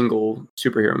single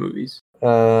superhero movies.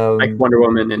 Like Wonder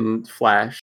Woman and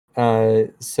Flash.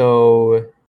 So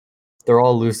they're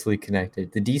all loosely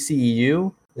connected. The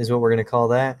DCEU is what we're gonna call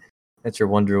that. That's your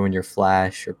Wonder Woman, your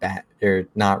Flash, or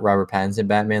not Robert Pattinson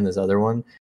Batman. This other one.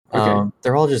 Okay.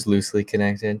 They're all just loosely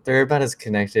connected. They're about as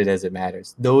connected as it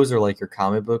matters. Those are like your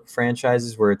comic book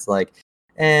franchises where it's like,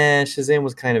 Shazam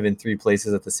was kind of in 3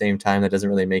 places at the same time. That doesn't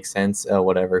really make sense.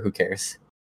 Whatever. Who cares?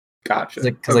 Gotcha.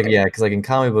 Because in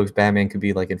comic books, Batman could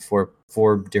be like in four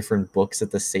different books at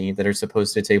the same that are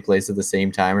supposed to take place at the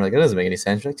same time. Or like, it doesn't make any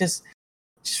sense. You're like, just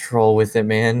roll with it,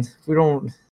 man. We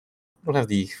don't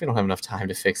have enough time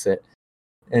to fix it.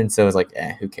 And so it's like,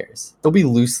 who cares? They'll be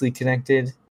loosely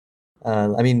connected.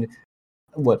 Aquaman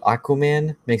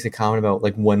makes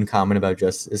one comment about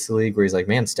Justice League where he's like,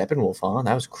 man, Steppenwolf, huh?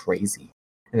 That was crazy.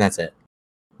 And that's it.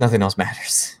 Nothing else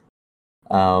matters.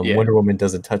 Wonder Woman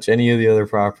doesn't touch any of the other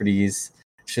properties.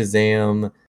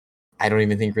 Shazam, I don't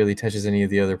even think really touches any of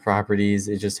the other properties.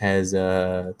 It just has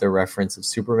the reference of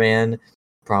Superman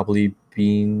probably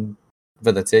being,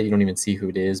 but that's it. You don't even see who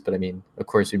it is. But I mean, of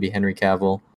course, it would be Henry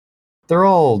Cavill. They're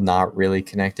all not really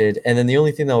connected. And then the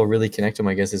only thing that will really connect them,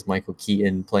 I guess, is Michael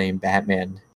Keaton playing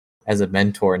Batman as a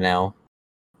mentor now,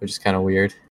 which is kind of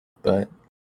weird. But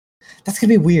that's going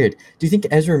to be weird. Do you think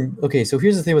Ezra... Okay, so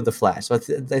here's the thing with The Flash. So I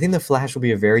think The Flash will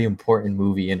be a very important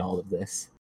movie in all of this,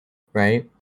 right?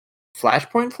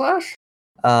 Flashpoint Flash?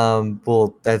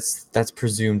 Well, that's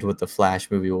presumed what the Flash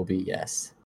movie will be,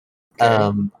 yes.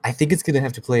 Okay. I think it's going to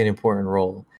have to play an important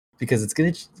role because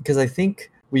I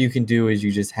think what you can do is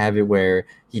you just have it where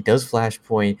he does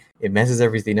Flashpoint, it messes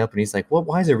everything up, and he's like, "Well,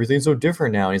 why is everything so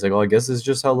different now?" And he's like, "Oh, I guess it's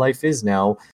just how life is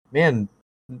now." Man,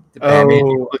 the Batman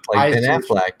looked like Ben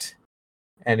Affleck.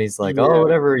 And he's like, "Oh,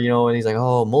 whatever, and he's like,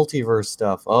 "Oh, multiverse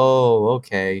stuff. Oh,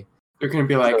 okay." They're going to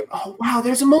be like, "Oh, wow,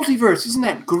 there's a multiverse. Isn't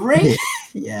that great?"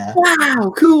 Yeah.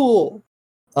 Wow, cool.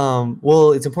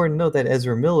 Well, it's important to note that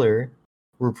Ezra Miller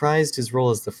reprised his role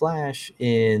as the Flash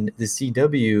in the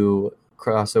CW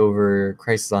crossover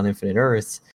Crisis on Infinite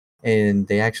Earths, and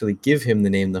they actually give him the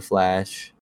name The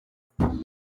Flash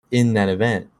in that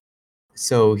event.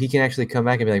 So he can actually come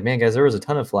back and be like, "Man, guys, there was a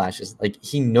ton of Flashes." Like,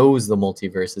 he knows the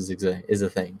multiverse is a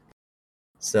thing.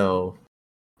 So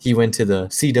he went to the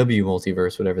CW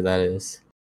multiverse, whatever that is.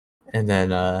 And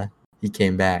then he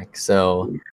came back.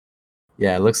 So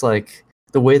yeah, it looks like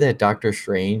the way that Doctor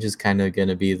Strange is kind of going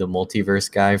to be the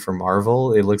multiverse guy for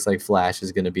Marvel, it looks like Flash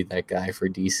is going to be that guy for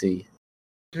DC.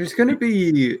 There's going to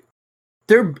be...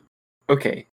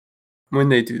 Okay, when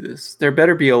they do this, there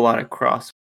better be a lot of cross.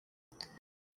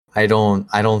 I don't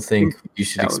think you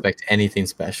should expect anything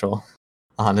special,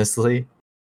 honestly.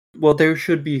 Well, there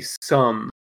should be some.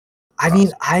 I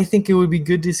mean, I think it would be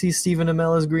good to see Stephen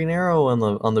Amell as Green Arrow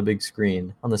on the big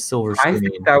screen, on the silver screen. I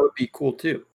think that would be cool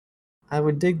too. I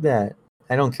would dig that.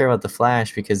 I don't care about the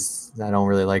Flash because I don't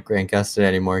really like Grant Gustin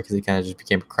anymore because he kind of just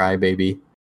became a crybaby,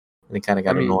 and it kind of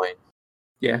got annoying.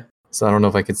 Yeah. So I don't know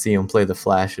if I could see him play the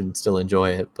Flash and still enjoy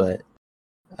it, but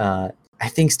I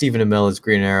think Stephen Amell as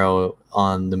Green Arrow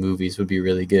on the movies would be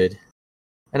really good.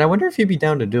 And I wonder if he'd be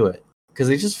down to do it because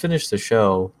they just finished the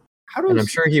show. And I'm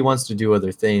sure he wants to do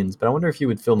other things, but I wonder if he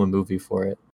would film a movie for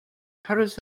it. How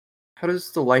does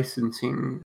the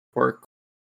licensing work?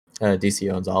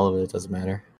 DC owns all of it. It doesn't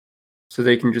matter. So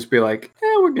they can just be like,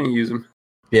 we're going to use him.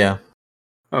 Yeah.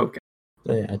 Okay.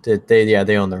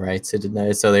 They own the rights.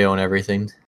 So they own everything.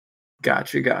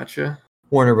 Gotcha.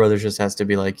 Warner Brothers just has to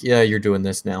be like, yeah, you're doing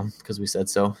this now because we said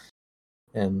so.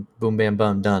 And boom, bam,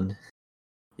 bum, done.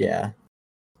 Yeah.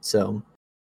 So,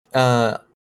 I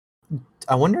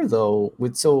wonder though,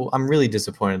 so I'm really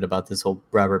disappointed about this whole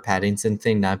Robert Pattinson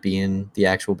thing not being the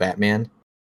actual Batman.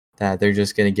 That they're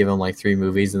just going to give him like 3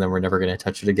 movies and then we're never going to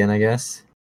touch it again, I guess.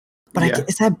 But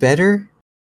is that better?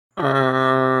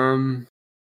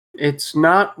 It's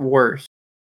not worse.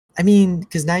 I mean,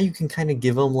 because now you can kind of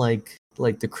give him like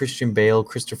the Christian Bale,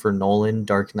 Christopher Nolan,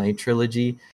 Dark Knight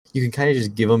trilogy. You can kind of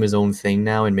just give him his own thing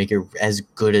now and make it as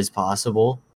good as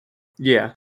possible.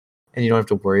 Yeah. And you don't have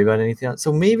to worry about anything else.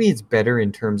 So maybe it's better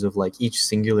in terms of like each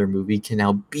singular movie can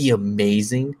now be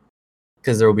amazing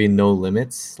because there will be no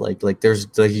limits. Like there's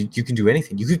you can do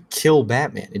anything. You could kill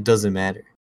Batman. It doesn't matter.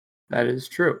 That is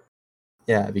true.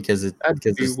 Yeah, because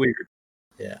it's weird.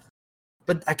 Yeah.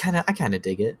 But I kind of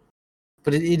dig it.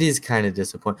 But it is kind of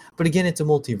disappointing. But again, it's a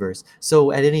multiverse.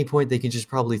 So at any point, they can just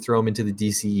probably throw him into the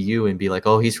DCEU and be like,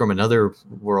 oh, he's from another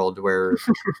world where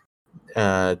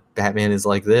Batman is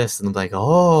like this. And I'm like,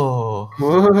 oh.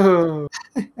 Whoa.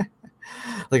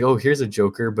 Like, oh, here's a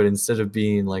Joker, but instead of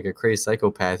being like a crazy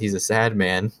psychopath, he's a sad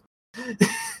man.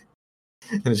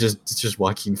 And it's just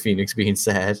Joaquin Phoenix being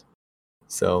sad.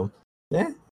 So,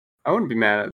 yeah. I wouldn't be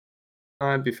mad at it.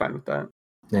 I'd be fine with that.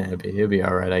 Yeah, it'd be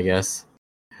all right, I guess.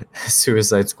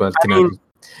 Suicide Squad can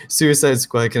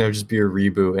just be a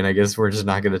reboot, and I guess we're just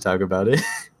not going to talk about it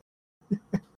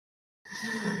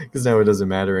because now it doesn't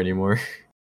matter anymore.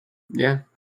 Yeah,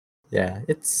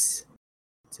 it's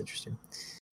interesting.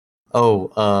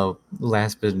 Oh,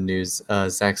 last bit of news: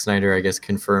 Zack Snyder, I guess,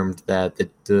 confirmed that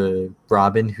the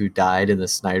Robin who died in the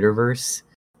Snyderverse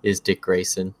is Dick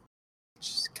Grayson, which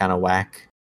is kind of whack.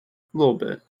 A little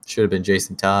bit. Should have been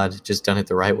Jason Todd, just done it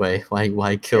the right way.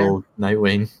 Why kill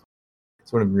Nightwing?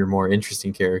 It's one of your more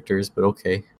interesting characters, but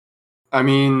okay. I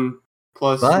mean,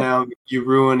 now you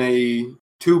ruin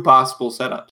 2 possible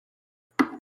setups.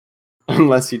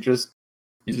 Unless you just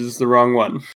the wrong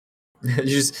one. You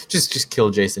just kill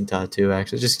Jason Todd too,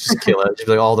 actually. Just kill it. Just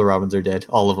be like, all the Robins are dead.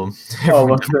 All of them.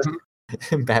 All of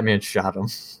them. Batman shot him.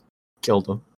 Killed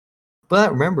him.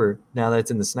 But remember, now that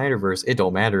it's in the Snyderverse, it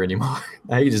don't matter anymore.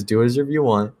 Now you just do whatever you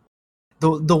want.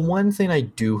 The one thing I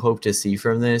do hope to see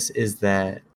from this is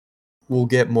that we'll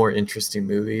get more interesting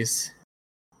movies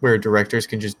where directors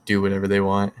can just do whatever they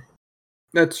want.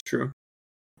 That's true.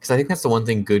 Because I think that's the one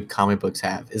thing good comic books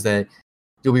have, is that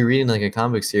you'll be reading like a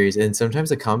comic book series, and sometimes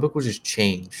the comic book will just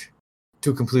change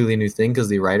to a completely new thing because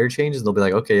the writer changes, and they'll be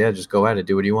like, okay, yeah, just go at it,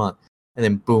 do what you want. And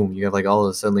then boom, you have like all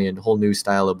of a sudden a whole new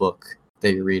style of book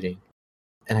that you're reading.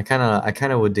 And I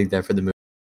kind of would dig that for the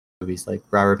movies. Like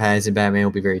Robert Pattinson Batman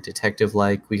will be very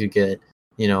detective-like. We could get,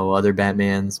 other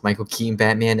Batmans. Michael Keaton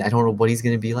Batman, I don't know what he's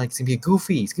gonna be like. He's gonna be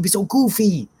goofy. He's gonna be so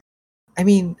goofy. I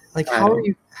mean, like, how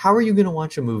are you gonna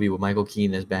watch a movie with Michael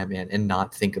Keaton as Batman and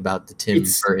not think about the Tim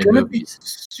Burton movies? Be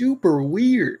super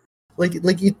weird.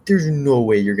 There's no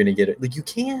way you're gonna get it. Like, you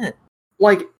can't.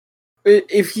 Like,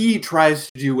 if he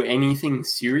tries to do anything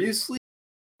seriously,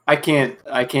 I can't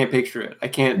picture it. I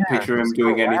can't picture him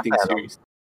doing anything serious.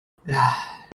 It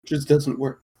just doesn't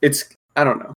work. I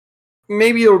don't know.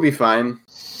 Maybe it'll be fine.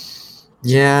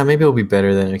 Yeah, maybe it'll be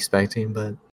better than expecting,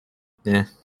 but yeah,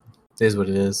 it is what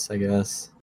it is, I guess.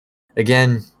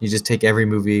 Again, you just take every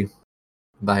movie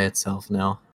by itself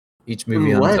now. Each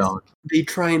movie on its own. They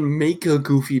try and make a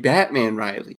goofy Batman,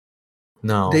 Riley.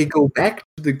 No. They go back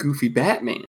to the goofy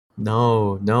Batman.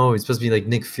 No, it's supposed to be like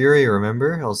Nick Fury,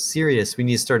 remember? Oh, serious. We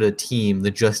need to start a team, the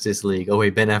Justice League. Oh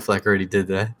wait, Ben Affleck already did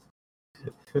that.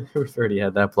 We've already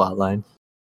had that plot line.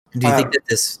 Do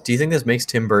you think this makes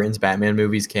Tim Burton's Batman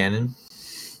movies canon?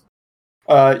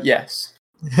 Yes.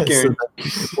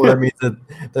 Well,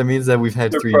 that means that we've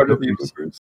had three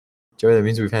Jokers. Joey, that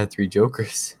means we've had three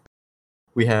Jokers.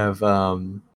 We have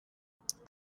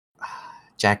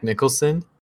Jack Nicholson,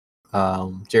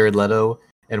 Jared Leto,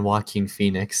 and Joaquin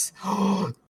Phoenix.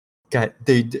 God,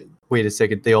 wait a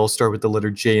second. They all start with the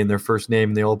letter J in their first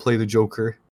name, and they all play the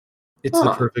Joker. It's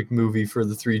the perfect movie for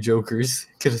the three Jokers.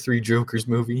 Get a three Jokers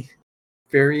movie.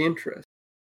 Very interesting.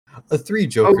 A three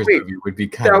Jokers movie would be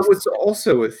kind of... That was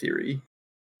also a theory.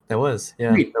 That was,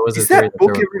 yeah. Wait, that was is that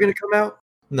book ever going to come out?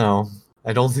 No,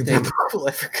 I don't think that book will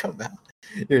ever come out.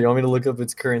 Here, you want me to look up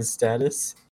its current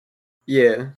status?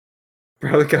 Yeah.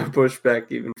 Probably got pushed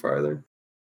back even farther.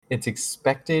 It's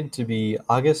expected to be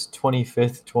August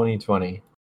 25th, 2020.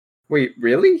 Wait,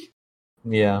 really?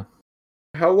 Yeah.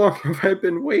 How long have I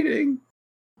been waiting?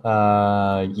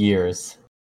 Years.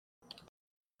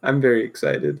 I'm very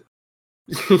excited.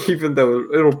 Even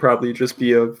though it'll probably just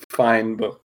be a fine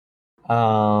book.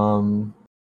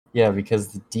 Yeah, because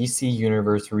the DC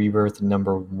Universe Rebirth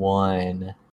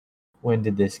 #1. When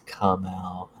did this come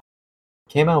out?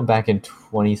 Came out back in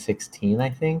 2016, I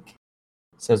think.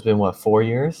 So it's been 4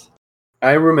 years?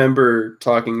 I remember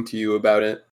talking to you about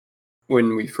it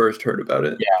when we first heard about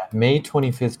it. Yeah, May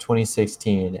 25th,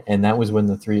 2016, and that was when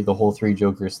the whole Three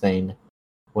Jokers thing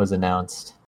was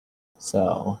announced.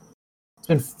 So it's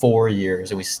been 4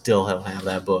 years and we still don't have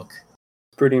that book.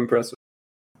 Pretty impressive.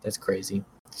 That's crazy.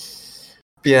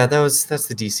 But yeah, that's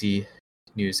the DC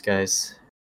news, guys.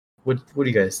 What do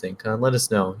you guys think? Let us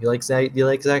know. You like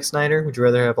Zack Snyder? Would you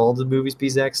rather have all the movies be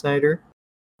Zack Snyder?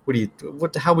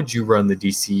 How would you run the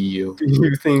DCEU? Do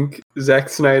you think Zack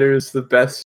Snyder is the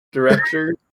best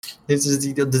director? Does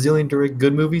he only direct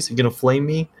good movies? Are you gonna flame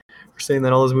me for saying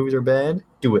that all those movies are bad?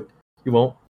 Do it. You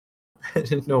won't.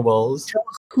 No balls. Tell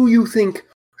us who you think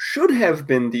should have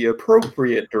been the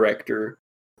appropriate director.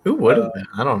 Who would have been?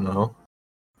 I don't know.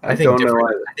 I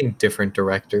think different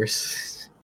directors.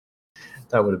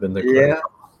 That would have been the correct. Yeah,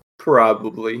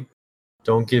 probably.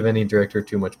 Don't give any director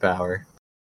too much power.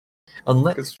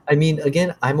 Unless, I mean,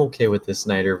 again, I'm okay with the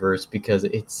Snyderverse because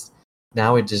it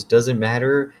just doesn't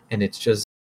matter, and it's just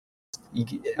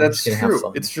that's true. Have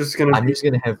fun. It's just gonna. I'm just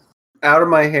gonna have out of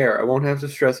my hair. I won't have to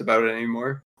stress about it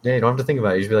anymore. Yeah, you don't have to think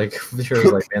about it. You just be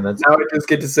like, man, that's now I just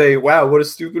get to say, wow, what a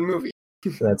stupid movie.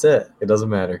 That's it. It doesn't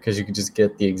matter because you can just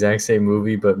get the exact same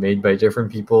movie but made by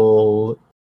different people,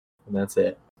 and that's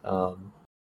it.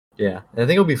 Yeah, and I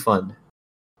think it'll be fun.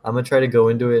 I'm gonna try to go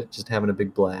into it just having a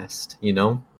big blast.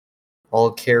 All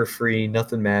carefree,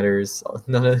 nothing matters.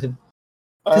 None of.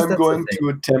 I'm going to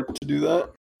attempt to do that.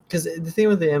 Because the thing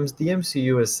with the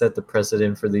MCU has set the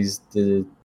precedent for these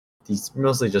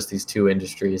mostly just these two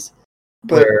industries,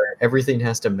 where everything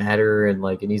has to matter and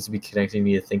it needs to be connecting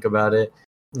me to think about it.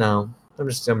 No, I'm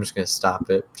just gonna stop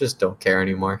it. Just don't care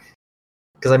anymore.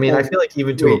 Because I feel like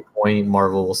even to a point,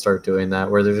 Marvel will start doing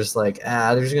that, where they're just like,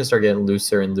 they're just gonna start getting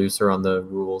looser and looser on the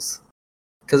rules.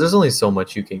 Because there's only so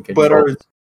much you can control. But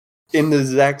in the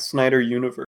Zack Snyder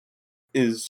universe,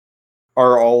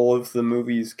 are all of the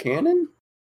movies canon?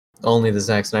 Only the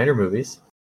Zack Snyder movies.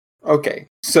 Okay,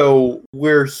 so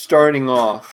we're starting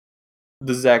off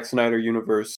the Zack Snyder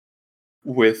universe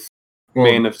with Well,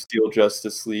 Man of Steel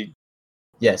Justice League.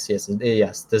 Yes.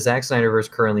 The Zack Snyderverse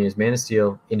currently is Man of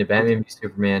Steel, into Batman v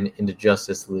Superman, into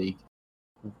Justice League,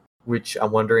 which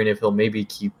I'm wondering if he'll maybe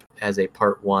keep as a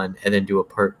part 1 and then do a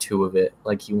part 2 of it,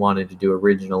 like he wanted to do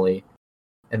originally,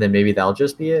 and then maybe that'll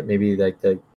just be it. Maybe like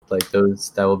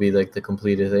those that will be like the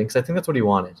completed thing. Because I think that's what he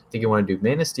wanted. I think he wanted to do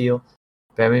Man of Steel,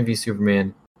 Batman v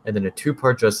Superman, and then a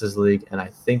 2-part Justice League, and I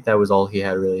think that was all he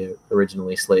had really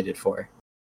originally slated for.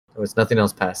 There was nothing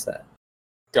else past that.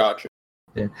 Gotcha.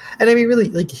 Yeah, and I mean, really,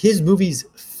 like his movies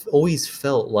always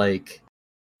felt like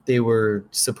they were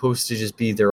supposed to just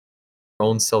be their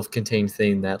own self-contained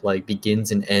thing that like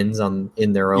begins and ends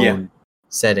in their own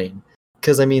setting.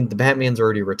 Because I mean, the Batman's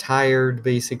already retired,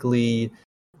 basically.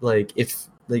 Like if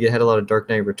like it had a lot of Dark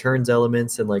Knight Returns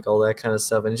elements and like all that kind of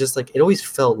stuff, and it's just like it always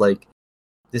felt like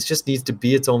this just needs to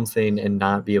be its own thing and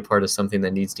not be a part of something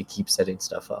that needs to keep setting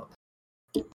stuff up.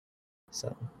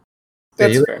 So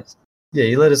That's fair. Yeah,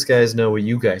 you let us guys know what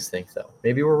you guys think, though.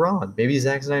 Maybe we're wrong. Maybe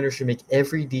Zack Snyder should make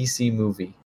every DC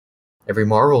movie, every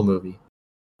Marvel movie,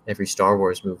 every Star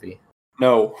Wars movie.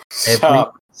 No, Every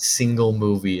stop. single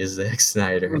movie is Zack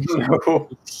Snyder. No.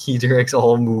 He directs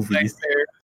all movies.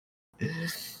 Be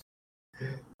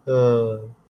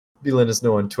letting us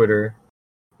know on Twitter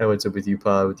at What's Up With You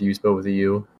Pod, with the U spelled with a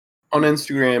U. On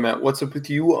Instagram at What's Up With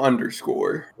You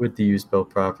 _ With the U spelled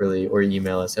properly, or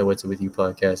email us at What's Up With You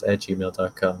Podcast at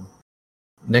gmail.com.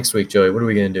 Next week, Joey, what are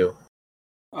we going to do?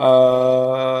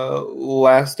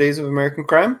 Last Days of American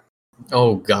Crime?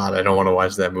 Oh, God, I don't want to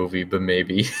watch that movie, but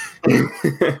maybe.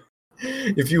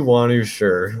 If you want to,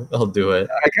 sure, I'll do it.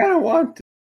 I kind of want to.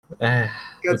 Got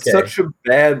Okay. such a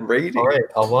bad rating. All right,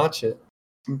 I'll watch it.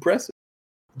 Impressive.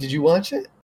 Did you watch it?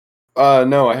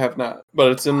 No, I have not.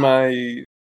 But it's in my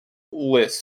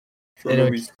list for I know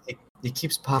movies. it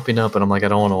keeps popping up, and I'm like, I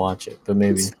don't want to watch it, but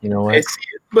maybe. You know I what? see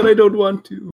it, but I don't want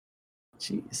to.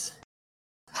 Jeez.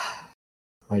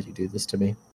 Why'd you do this to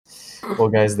me? Well,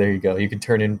 guys, there you go. You can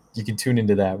tune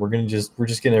into that. We're just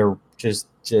gonna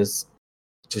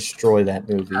destroy that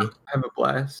movie. Have a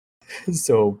blast.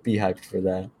 So be hyped for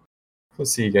that. We'll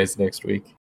see you guys next week.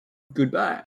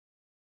 Goodbye.